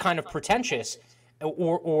it is kind of pretentious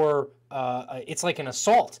or it's like an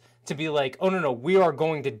assault to be like, oh, no, we are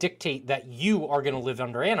going to dictate that you are going to live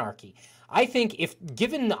under anarchy. I think if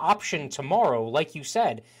given the option tomorrow, like you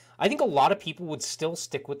said, I think a lot of people would still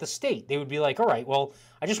stick with the state. They would be like, all right, well,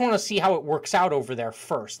 I just want to see how it works out over there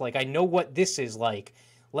first. Like, I know what this is like.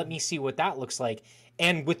 Let me see what that looks like.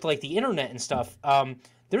 And with like the internet and stuff,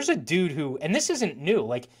 there's a dude who, and this isn't new,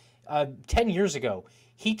 like 10 years ago,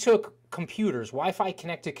 he took computers, Wi-Fi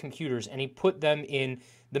connected computers, and he put them in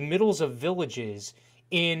the middles of villages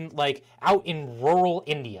in like out in rural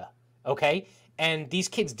India. Okay. And these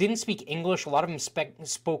kids didn't speak English. A lot of them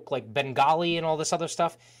spoke like Bengali and all this other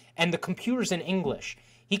stuff. And the computer's in English.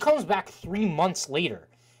 He comes back 3 months later,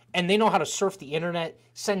 and they know how to surf the internet,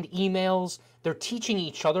 send emails. They're teaching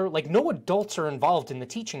each other. Like, no adults are involved in the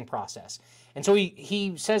teaching process. And so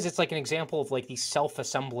he says it's like an example of like these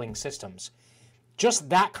self-assembling systems. Just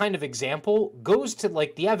that kind of example goes to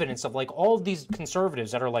like the evidence of like all of these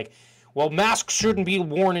conservatives that are like, well, masks shouldn't be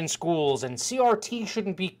worn in schools and CRT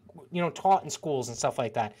shouldn't be, taught in schools and stuff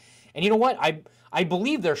like that. And you know what? I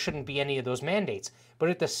believe there shouldn't be any of those mandates. But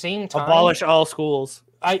at the same time, abolish all schools.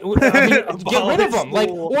 I mean, get rid of them. Like,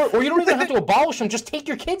 or you don't even have to abolish them. Just take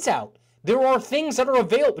your kids out. There are things that are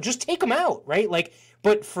available. Just take them out, right? Like,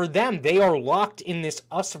 but for them, they are locked in this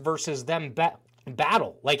us versus them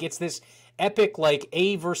battle. Like, it's this epic, like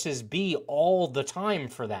A versus B all the time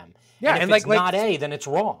for them. Yeah, and if it's not A, then it's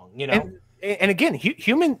wrong. And again,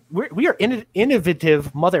 we are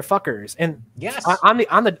innovative motherfuckers. And yes, on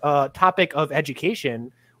the topic of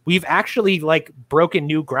education, we've actually like broken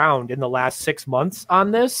new ground in the last 6 months on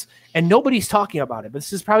this, and nobody's talking about it. But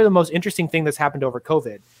this is probably the most interesting thing that's happened over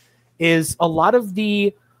COVID. Is a lot of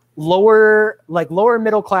the lower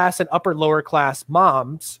middle class and upper lower class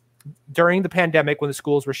moms during the pandemic when the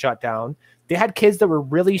schools were shut down, they had kids that were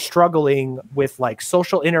really struggling with like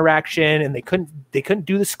social interaction, and they couldn't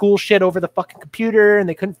do the school shit over the fucking computer, and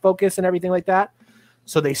they couldn't focus and everything like that.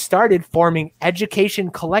 So they started forming education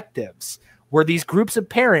collectives where these groups of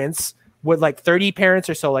parents would, like 30 parents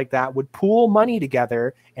or so like that, would pool money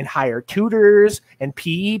together and hire tutors and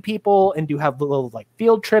PE people and have little like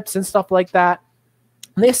field trips and stuff like that.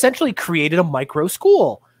 And they essentially created a micro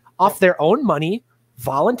school off their own money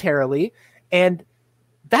voluntarily. And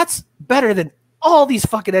that's better than all these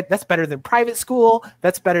that's better than private school.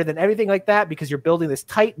 That's better than everything like that, because you're building this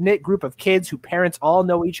tight knit group of kids who parents all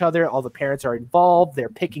know each other. All the parents are involved. They're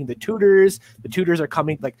picking the tutors. The tutors are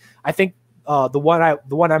coming. Like, I think the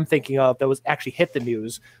one I'm thinking of that was actually hit the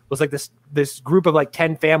news was like this group of like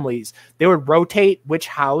 10 families. They would rotate which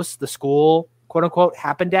house the school, quote unquote,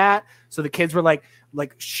 happened at. So the kids were like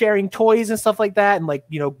sharing toys and stuff like that, and like,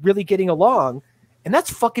 really getting along. And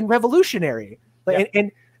that's fucking revolutionary. Like, yeah.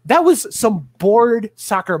 and that was some bored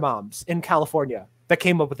soccer moms in California that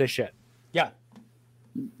came up with this shit. Yeah.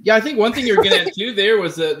 Yeah, I think one thing you were getting at too there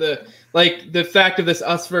was the fact of this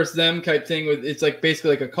us versus them type thing. It's like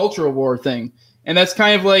basically like a cultural war thing, and that's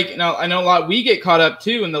kind of like, I know a lot we get caught up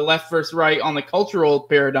too in the left versus right on the cultural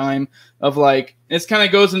paradigm of like, and this kind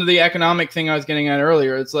of goes into the economic thing I was getting at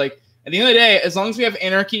earlier. It's like at the end of the day, as long as we have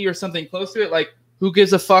anarchy or something close to it, like who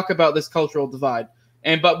gives a fuck about this cultural divide?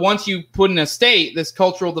 But once you put in a state, this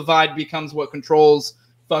cultural divide becomes what controls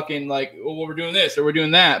fucking like, well, we're doing this or we're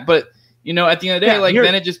doing that. But at the end of the day,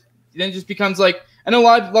 then it just becomes like, I know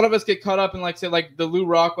a lot of us get caught up in like, say, like the Lou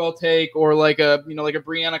Rockwell take or like a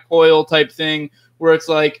Brianna Coyle type thing where it's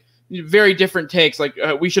like, very different takes. Like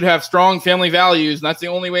we should have strong family values, and that's the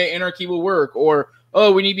only way anarchy will work. Or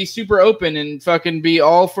oh, we need to be super open and fucking be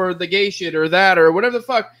all for the gay shit or that or whatever the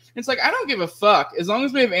fuck. It's like, I don't give a fuck as long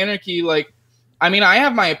as we have anarchy. Like, I mean, I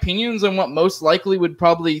have my opinions on what most likely would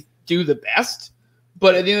probably do the best,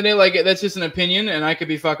 but at the end of the day, like, that's just an opinion, and I could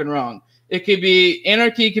be fucking wrong. It could be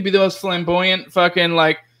anarchy, could be the most flamboyant fucking,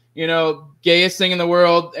 like, you know, gayest thing in the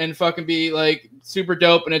world, and fucking be like super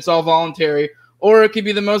dope, and it's all voluntary. Or it could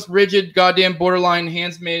be the most rigid, goddamn borderline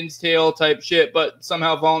Handmaid's Tale type shit, but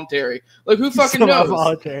somehow voluntary. Like, who fucking knows?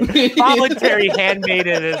 Voluntary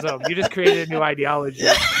handmaidenism. You just created a new ideology.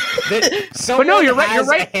 But no, you're right. You're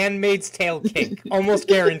right. A Handmaid's Tale kink, almost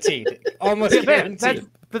guaranteed. Almost guaranteed.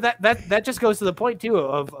 But that just goes to the point too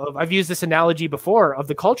of I've used this analogy before of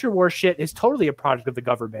the culture war shit is totally a product of the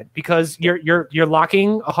government, because you're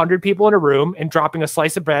locking 100 people in a room and dropping a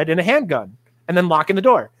slice of bread and a handgun and then locking the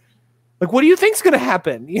door. Like, what do you think's gonna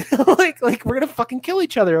happen? You know, like we're gonna fucking kill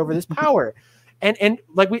each other over this power. And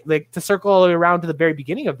like to circle all the way around to the very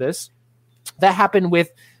beginning of this, that happened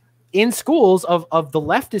with in schools of the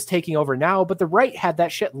left is taking over now, but the right had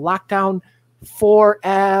that shit locked down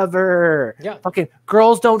forever. Yeah. Fucking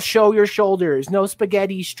girls don't show your shoulders, no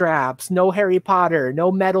spaghetti straps, no Harry Potter,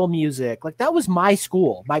 no metal music. Like, that was my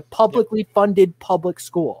school, my publicly funded public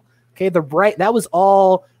school. Okay, that was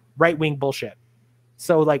all right-wing bullshit.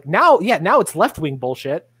 So like now it's left-wing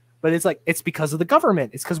bullshit, but it's like, it's because of the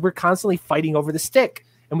government. It's because we're constantly fighting over the stick,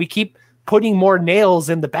 and we keep putting more nails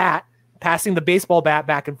in the bat, passing the baseball bat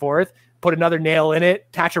back and forth, put another nail in it,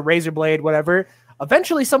 attach a razor blade, whatever.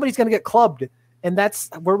 Eventually somebody's going to get clubbed. And that's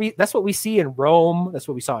what we see in Rome. That's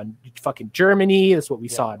what we saw in fucking Germany. That's what we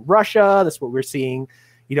saw in Russia. That's what we're seeing,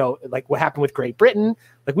 you know, like what happened with Great Britain.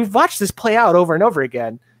 Like, we've watched this play out over and over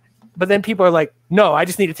again. But then people are like, no, I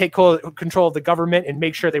just need to take control of the government and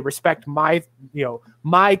make sure they respect my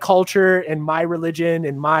culture and my religion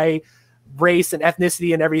and my race and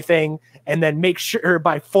ethnicity and everything. And then make sure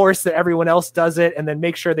by force that everyone else does it. And then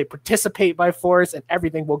make sure they participate by force, and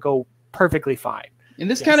everything will go perfectly fine. And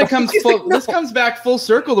this kind of comes back full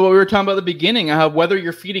circle to what we were talking about at the beginning, how whether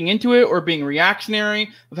you're feeding into it or being reactionary,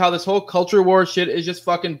 of how this whole culture war shit is just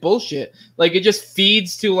fucking bullshit. Like, it just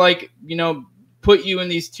feeds to, like, you know, put you in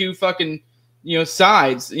these two fucking, you know,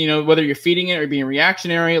 sides, you know, whether you're feeding it or being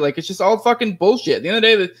reactionary. Like, it's just all fucking bullshit. At the end of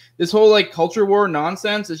the day, this whole like culture war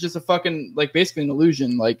nonsense is just a fucking, like, basically an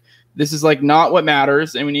illusion. Like, this is like not what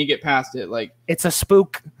matters, and we need to get past it. Like, it's a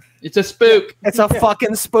spook. It's a spook. It's a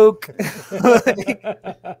fucking spook.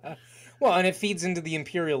 Well, and it feeds into the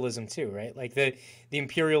imperialism too, right? Like, the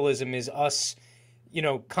imperialism is us, you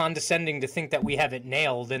know, condescending to think that we have it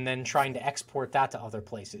nailed, and then trying to export that to other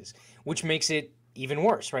places, which makes it even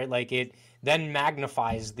worse, right? Like, it then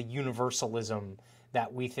magnifies the universalism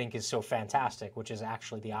that we think is so fantastic, which is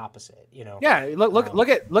actually the opposite, you know? Yeah, look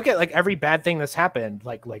at like every bad thing that's happened,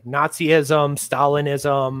 like Nazism,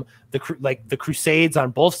 Stalinism, the Crusades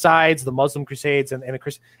on both sides, the Muslim Crusades and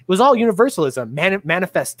it was all universalism,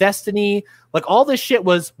 manifest destiny. Like, all this shit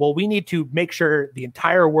was, well, we need to make sure the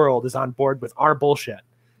entire world is on board with our bullshit.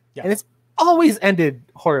 Yeah. And it's always ended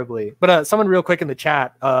horribly. But someone real quick in the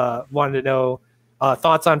chat wanted to know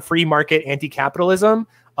thoughts on free market anti-capitalism.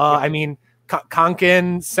 I mean,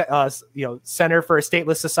 Konkin, Center for a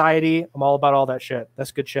Stateless Society. I'm all about all that shit.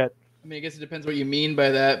 That's good shit. I mean, I guess it depends what you mean by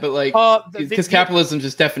that, but like, because capitalism is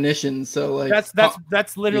just definitions. So like,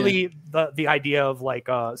 that's literally the idea of like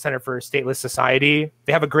Center for a Stateless Society.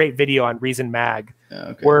 They have a great video on Reason Mag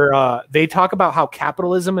where they talk about how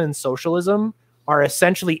capitalism and socialism are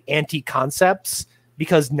essentially anti-concepts,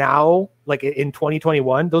 because now, like in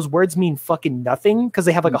 2021, those words mean fucking nothing, because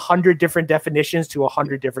they have like 100 different definitions to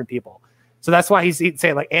 100 different people. So that's why he's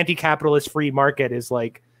saying like anti-capitalist free market is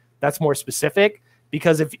like, that's more specific.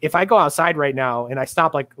 Because if I go outside right now and I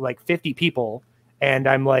stop like 50 people and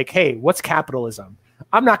I'm like, hey, what's capitalism?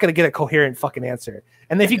 I'm not going to get a coherent fucking answer.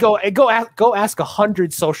 And if you go ask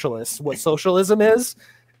 100 socialists what socialism is,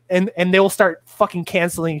 and they'll start fucking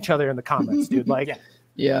canceling each other in the comments, dude. Like,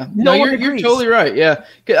 yeah, no, you're totally right. Yeah,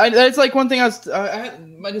 that's like one thing I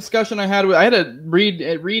had my discussion I had a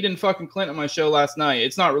Reed and fucking Clint on my show last night.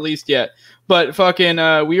 It's not released yet, but fucking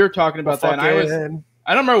we were talking about that. And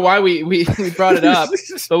I don't remember why we brought it up,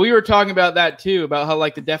 but we were talking about that too, about how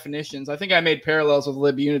like the definitions. I think I made parallels with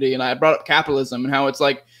LibUnity, and I brought up capitalism and how it's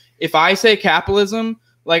like, if I say capitalism,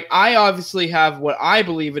 like I obviously have what I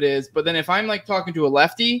believe it is, but then if I'm like talking to a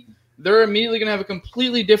lefty, they're immediately gonna have a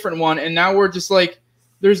completely different one, and now we're just like,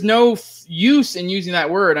 there's no use in using that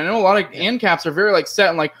word. I know a lot of ANCAPs are very like set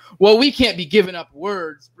and like, well, we can't be giving up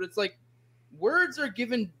words, but it's like, words are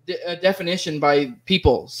given a definition by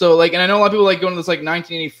people. So like, and I know a lot of people like going to this like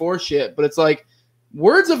 1984 shit, but it's like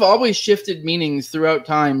words have always shifted meanings throughout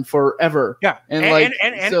time forever. Yeah.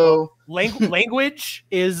 And so language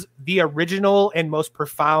is the original and most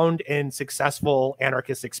profound and successful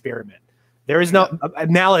anarchist experiment. There is no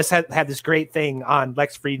Malice had this great thing on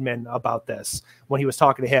Lex Friedman about this when he was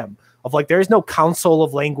talking to him of like, there is no council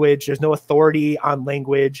of language. There's no authority on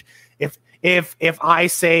language. If I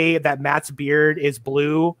say that Matt's beard is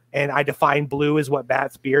blue and I define blue as what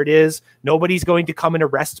Matt's beard is, nobody's going to come and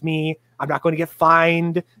arrest me. I'm not going to get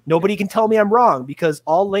fined. Nobody can tell me I'm wrong because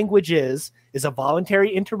all language is a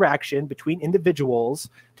voluntary interaction between individuals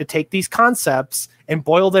to take these concepts and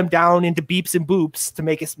boil them down into beeps and boops to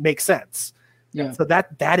make it make sense. Yeah. So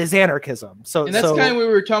that is anarchism. And that's kind of what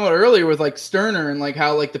we were talking about earlier with like Stirner and like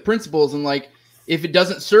how like the principles and like, if it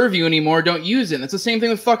doesn't serve you anymore, don't use it. And it's the same thing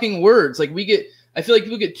with fucking words. Like I feel like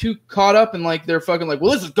people get too caught up in like they're fucking like,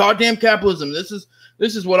 well, this is goddamn capitalism. This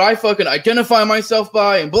is what I fucking identify myself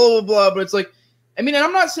by and blah, blah, blah. But it's like, I mean, and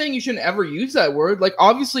I'm not saying you shouldn't ever use that word. Like,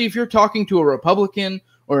 obviously, if you're talking to a Republican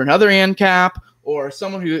or another ANCAP or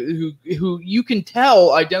someone who you can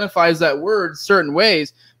tell identifies that word certain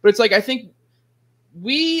ways, but it's like, I think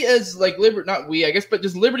we as like not we, I guess, but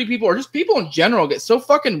just liberty people or just people in general get so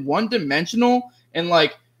fucking one-dimensional and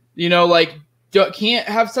like, you know, like can't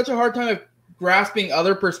have such a hard time of grasping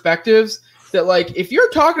other perspectives that like, if you're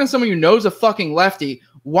talking to someone who knows a fucking lefty,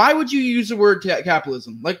 why would you use the word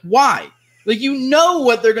capitalism? Like, why? Like, you know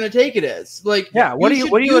what they're going to take it as. Like, yeah, what do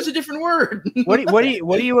you use a different word? what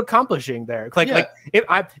are you accomplishing there? Like, yeah.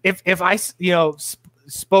 like if I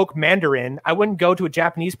spoke Mandarin, I wouldn't go to a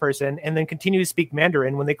Japanese person and then continue to speak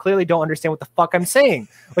Mandarin when they clearly don't understand what the fuck I'm saying.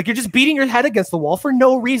 Like, you're just beating your head against the wall for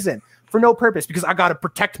no reason, for no purpose, because I got to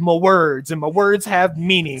protect my words and my words have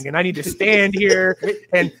meaning and I need to stand here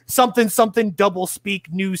and something double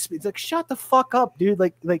speak new speak. It's like, shut the fuck up, dude.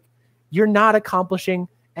 Like you're not accomplishing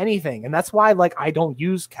anything. And that's why, like, I don't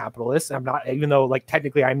use capitalist. I'm not, even though like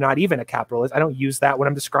technically I'm not even a capitalist, I don't use that when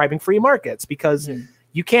I'm describing free markets because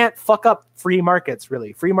you can't fuck up free markets,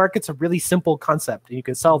 really. Free market's a really simple concept and you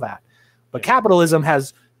can sell that. But capitalism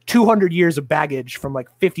has 200 years of baggage from like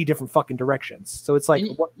 50 different fucking directions. So it's like,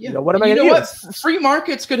 what am I going to use? Free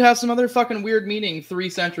markets could have some other fucking weird meaning 3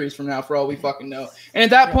 centuries from now for all we fucking know. And at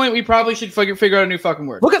that point, we probably should figure out a new fucking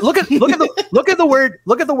word. Look at the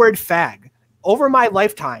word fag. Over my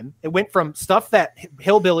lifetime, it went from stuff that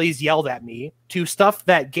hillbillies yelled at me to stuff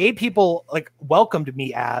that gay people like welcomed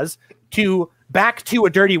me as to back to a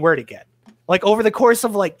dirty word again. Like over the course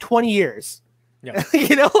of like 20 years. Yeah.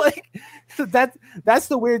 You know, like that's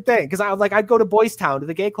the weird thing. Cause I'd go to Boys Town to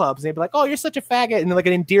the gay clubs and they'd be like, oh, you're such a faggot in like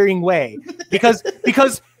an endearing way because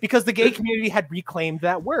the gay community had reclaimed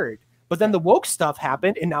that word. But then the woke stuff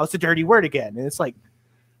happened and now it's a dirty word again. And it's like,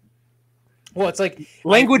 well, it's like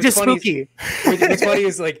language is spooky. What's funny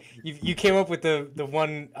is like you came up with the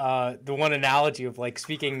one analogy of like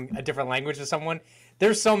speaking a different language to someone.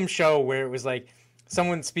 There's some show where it was like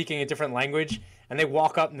someone speaking a different language and they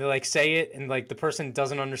walk up and they like say it and like the person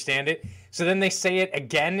doesn't understand it. So then they say it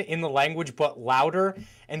again in the language but louder,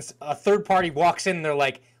 and a third party walks in and they're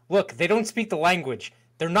like, "Look, they don't speak the language.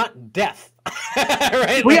 They're not deaf."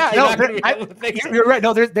 Right? Well, yeah, you're right.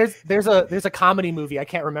 No, there's a comedy movie I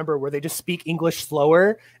can't remember where they just speak English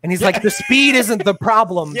slower, and he's like, the speed isn't the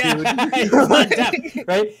problem, dude.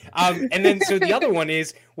 Right? And then so the other one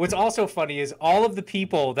is what's also funny is all of the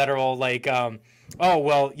people that are all like, oh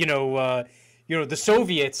well, the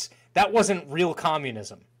Soviets, that wasn't real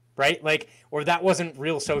communism, right? Like, or that wasn't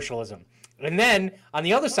real socialism. And then on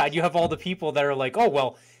the other side, you have all the people that are like, oh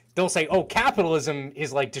well. They'll say, oh, capitalism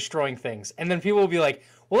is like destroying things. And then people will be like,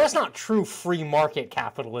 well, that's not true free market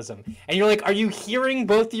capitalism. And you're like, are you hearing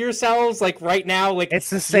both of yourselves like right now? Like it's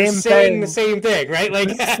the same thing. The same thing, right? Like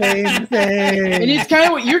the same thing. And it's kind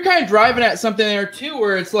of what you're kind of driving at something there too,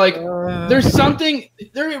 where it's like there's something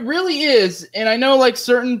there. It really is. And I know like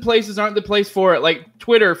certain places aren't the place for it. Like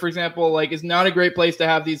Twitter, for example, like is not a great place to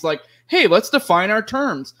have these like, hey, let's define our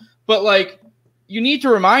terms. But like, you need to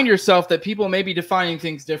remind yourself that people may be defining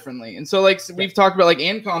things differently. And so like we've talked about like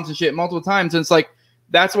ANCOMs and shit multiple times. And it's like,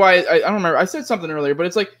 that's why I don't remember. I said something earlier, but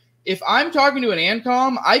it's like, if I'm talking to an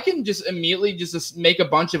ANCOM, I can just immediately just make a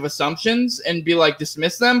bunch of assumptions and be like,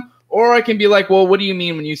 dismiss them. Or I can be like, well, what do you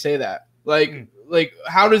mean when you say that? Like,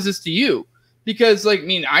 how does this to you? Because like, I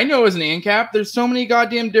mean, I know as an ANCAP, there's so many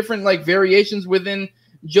goddamn different like variations within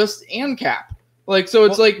just ANCAP. Like, so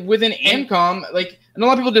it's like within ANCOM, like, and a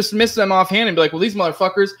lot of people dismiss them offhand and be like, well, these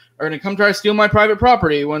motherfuckers are going to come try to steal my private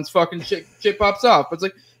property once fucking shit pops off. But it's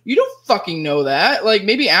like, You don't fucking know that. Like,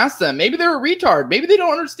 maybe ask them. Maybe they're a retard. Maybe they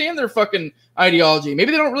don't understand their fucking ideology.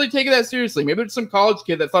 Maybe they don't really take it that seriously. Maybe it's some college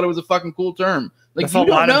kid that thought it was a fucking cool term. Like, you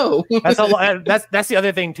don't know. That's a lot. That's the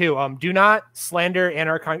other thing too. Do not slander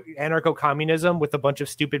anarcho-communism with a bunch of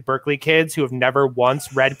stupid Berkeley kids who have never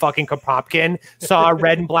once read fucking Kropotkin, saw a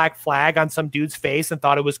red and black flag on some dude's face and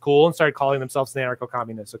thought it was cool and started calling themselves an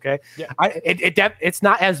anarcho-communist. Okay, yeah. It's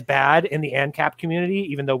not as bad in the ANCAP community,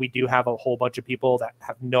 even though we do have a whole bunch of people that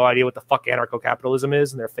have no idea what the fuck anarcho-capitalism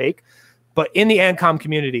is and they're fake. But in the ANCOM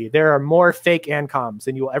community, there are more fake ANCOMs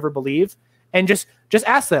than you will ever believe. And just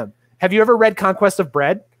ask them, have you ever read Conquest of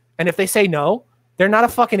Bread? And if they say no, they're not a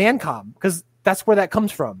fucking ANCOM, because that's where that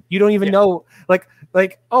comes from. You don't even know, like,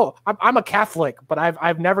 oh, I'm a Catholic, but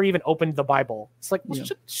I've never even opened the Bible. It's like, well,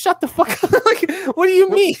 shut the fuck up. Like, what do you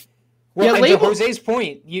mean? Well, to Jose's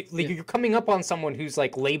point, you're coming up on someone who's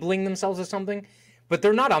like labeling themselves as something, but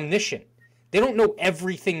they're not omniscient. They don't know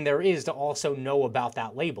everything there is to also know about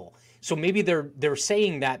that label. So maybe they're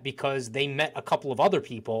saying that because they met a couple of other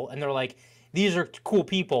people and they're like, these are cool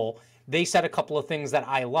people. They said a couple of things that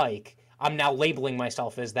I like. I'm now labeling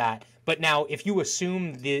myself as that. But now if you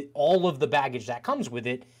assume all of the baggage that comes with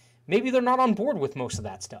it, maybe they're not on board with most of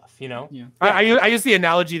that stuff, you know? Yeah. I used the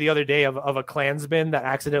analogy the other day of a Klansman that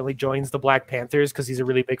accidentally joins the Black Panthers because he's a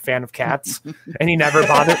really big fan of cats, and he never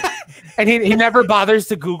bothers and he never bothers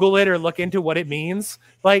to Google it or look into what it means.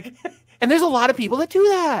 Like, and there's a lot of people that do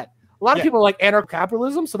that. A lot of people are like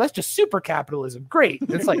anarcho-capitalism, so that's just super capitalism. Great.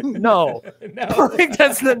 It's like, no. Like,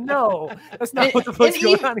 that's not what the fuck's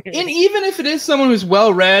going on here. And even if it is someone who's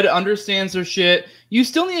well-read, understands their shit, you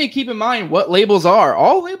still need to keep in mind what labels are.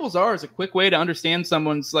 All labels are is a quick way to understand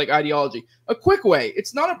someone's like ideology. A quick way.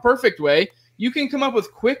 It's not a perfect way. You can come up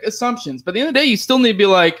with quick assumptions, but at the end of the day, you still need to be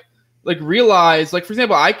like realize, like, for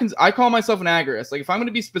example, I call myself an agorist. Like, if I'm going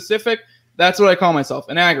to be specific, that's what I call myself,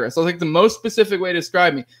 an agorist. So, like, the most specific way to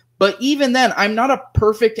describe me. But even then, I'm not a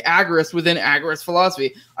perfect agorist within agorist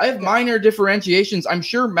philosophy. I have minor differentiations. I'm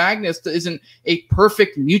sure Magnus isn't a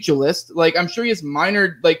perfect mutualist. Like, I'm sure he has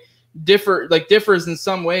minor, differs in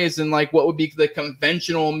some ways in, like, what would be the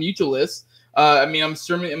conventional mutualist. I mean, I'm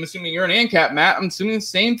assuming you're an ANCAP, Matt. I'm assuming the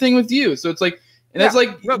same thing with you. So it's like, and that's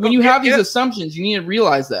like, when you have these assumptions, you need to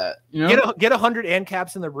realize that. You know? Get 100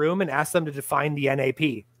 ANCAPs in the room and ask them to define the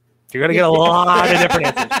NAP. You're gonna get a lot of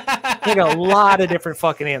different answers. You get a lot of different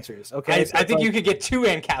fucking answers. Okay, I think you could get 2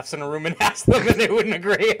 ANCAPs in a room and ask them, and they wouldn't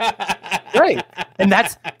agree. Right, and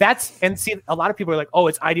that's and see, a lot of people are like, oh,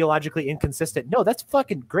 it's ideologically inconsistent. No, that's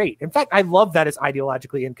fucking great. In fact, I love that it's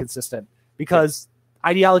ideologically inconsistent because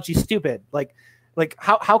ideology is stupid. Like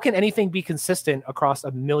how can anything be consistent across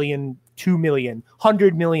 1 million, 2 million,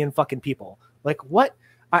 100 million fucking people? Like what?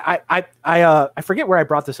 I forget where I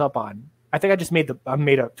brought this up on. I think I just made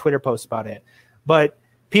a Twitter post about it, but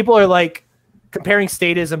people are like comparing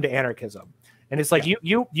statism to anarchism. And it's like,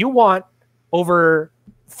 you want over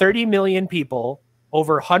 30 million people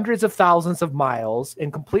over hundreds of thousands of miles in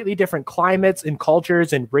completely different climates and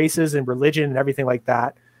cultures and races and religion and everything like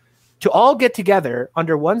that to all get together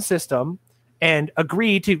under one system and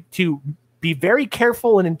agree to be very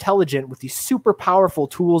careful and intelligent with these super powerful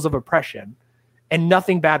tools of oppression, and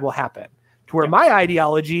nothing bad will happen. To where my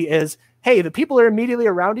ideology is, hey, the people that are immediately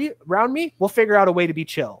around me will figure out a way to be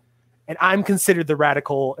chill. And I'm considered the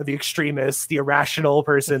radical, the extremist, the irrational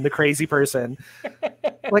person, the crazy person.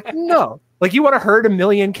 Like, no. Like, you want to herd 1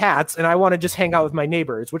 million cats, and I want to just hang out with my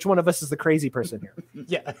neighbors. Which one of us is the crazy person here?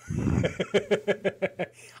 Yeah.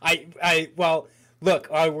 Well, look,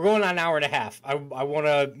 we're going on an hour and a half. I want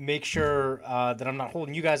to make sure that I'm not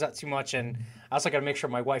holding you guys up too much, and I also got to make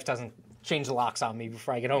sure my wife doesn't change the locks on me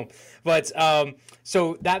before I get home. But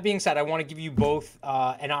so that being said, I want to give you both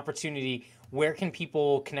an opportunity. Where can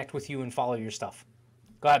people connect with you and follow your stuff?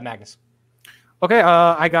 Go ahead, Magnus. Okay,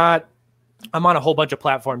 I'm on a whole bunch of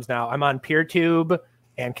platforms now. I'm on PeerTube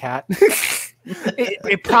and Cat.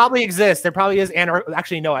 It probably exists. There probably is.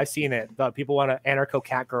 Actually, no, I've seen it. People want to anarcho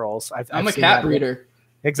cat girls. I'm a cat breeder.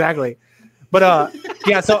 Exactly. But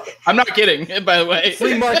yeah, so I'm not kidding, by the way.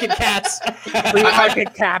 Free market cats. Free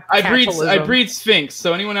market cat. I breed Sphinx.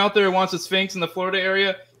 So anyone out there who wants a Sphinx in the Florida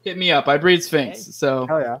area, hit me up. I breed Sphinx. So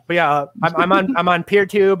hell yeah. But yeah, I'm on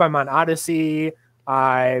PeerTube. I'm on Odyssey.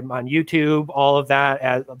 I'm on YouTube. All of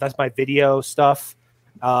that. That's my video stuff,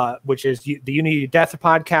 which is the Unity Death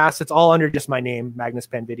podcast. It's all under just my name, Magnus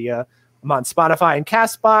Panvidia. I'm on Spotify and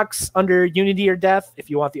Castbox under Unity or Death if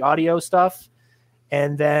you want the audio stuff.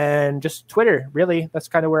 And then just Twitter, really. That's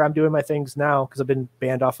kind of where I'm doing my things now because I've been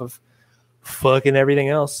banned off of fucking everything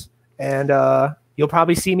else. And you'll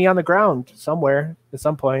probably see me on the ground somewhere at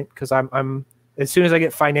some point because I'm as soon as I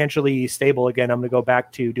get financially stable again, I'm going to go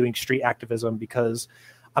back to doing street activism because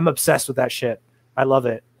I'm obsessed with that shit. I love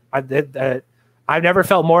it. I've never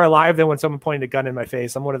felt more alive than when someone pointed a gun in my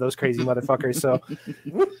face. I'm one of those crazy motherfuckers. So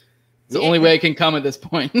it's the only way I can come at this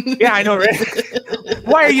point. yeah, I know, right?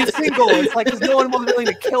 Why are you single? It's like, because no one was willing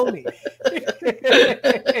to kill me.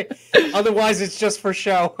 Otherwise, it's just for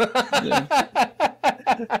show. Go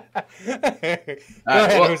ahead,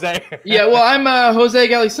 Jose. Yeah, well, I'm Jose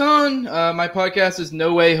Galison. My podcast is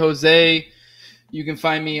No Way Jose. You can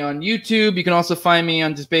find me on YouTube. You can also find me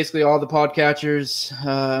on just basically all the podcatchers.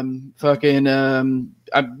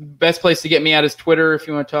 Best place to get me at is Twitter if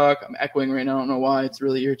you want to talk. I'm echoing right now. I don't know why. It's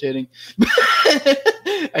really irritating.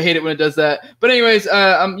 I hate it when it does that. But anyways,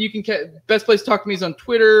 best place to talk to me is on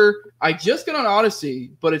Twitter. I just got on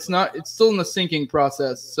Odyssey, but it's still in the syncing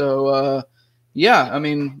process. So yeah, I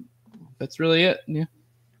mean, that's really it. Yeah.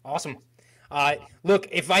 Awesome. Look,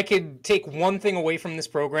 if I could take one thing away from this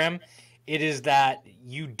program, it is that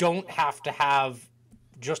you don't have to have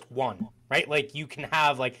just one, right? Like you can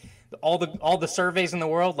have like all the surveys in the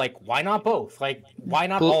world. Like, why not both? Like, why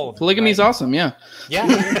not all of them? Polygamy is awesome. Yeah. Yeah.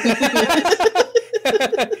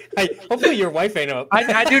 Hopefully your wife ain't up.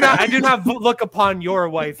 I do not look upon your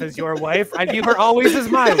wife as your wife. I view her always as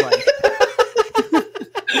my wife.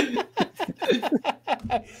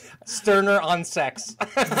 Sterner on sex.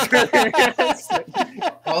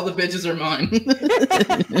 All the bitches are mine.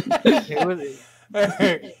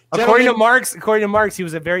 According to Marx, he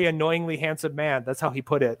was a very annoyingly handsome man. That's how he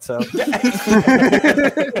put it. So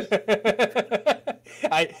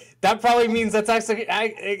that probably means that's actually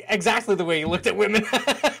exactly the way you looked at women.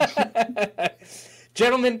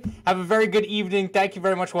 Gentlemen, have a very good evening. Thank you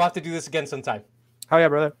very much. We'll have to do this again sometime. Oh yeah,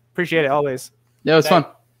 brother. Appreciate it always. Yeah, it was fun.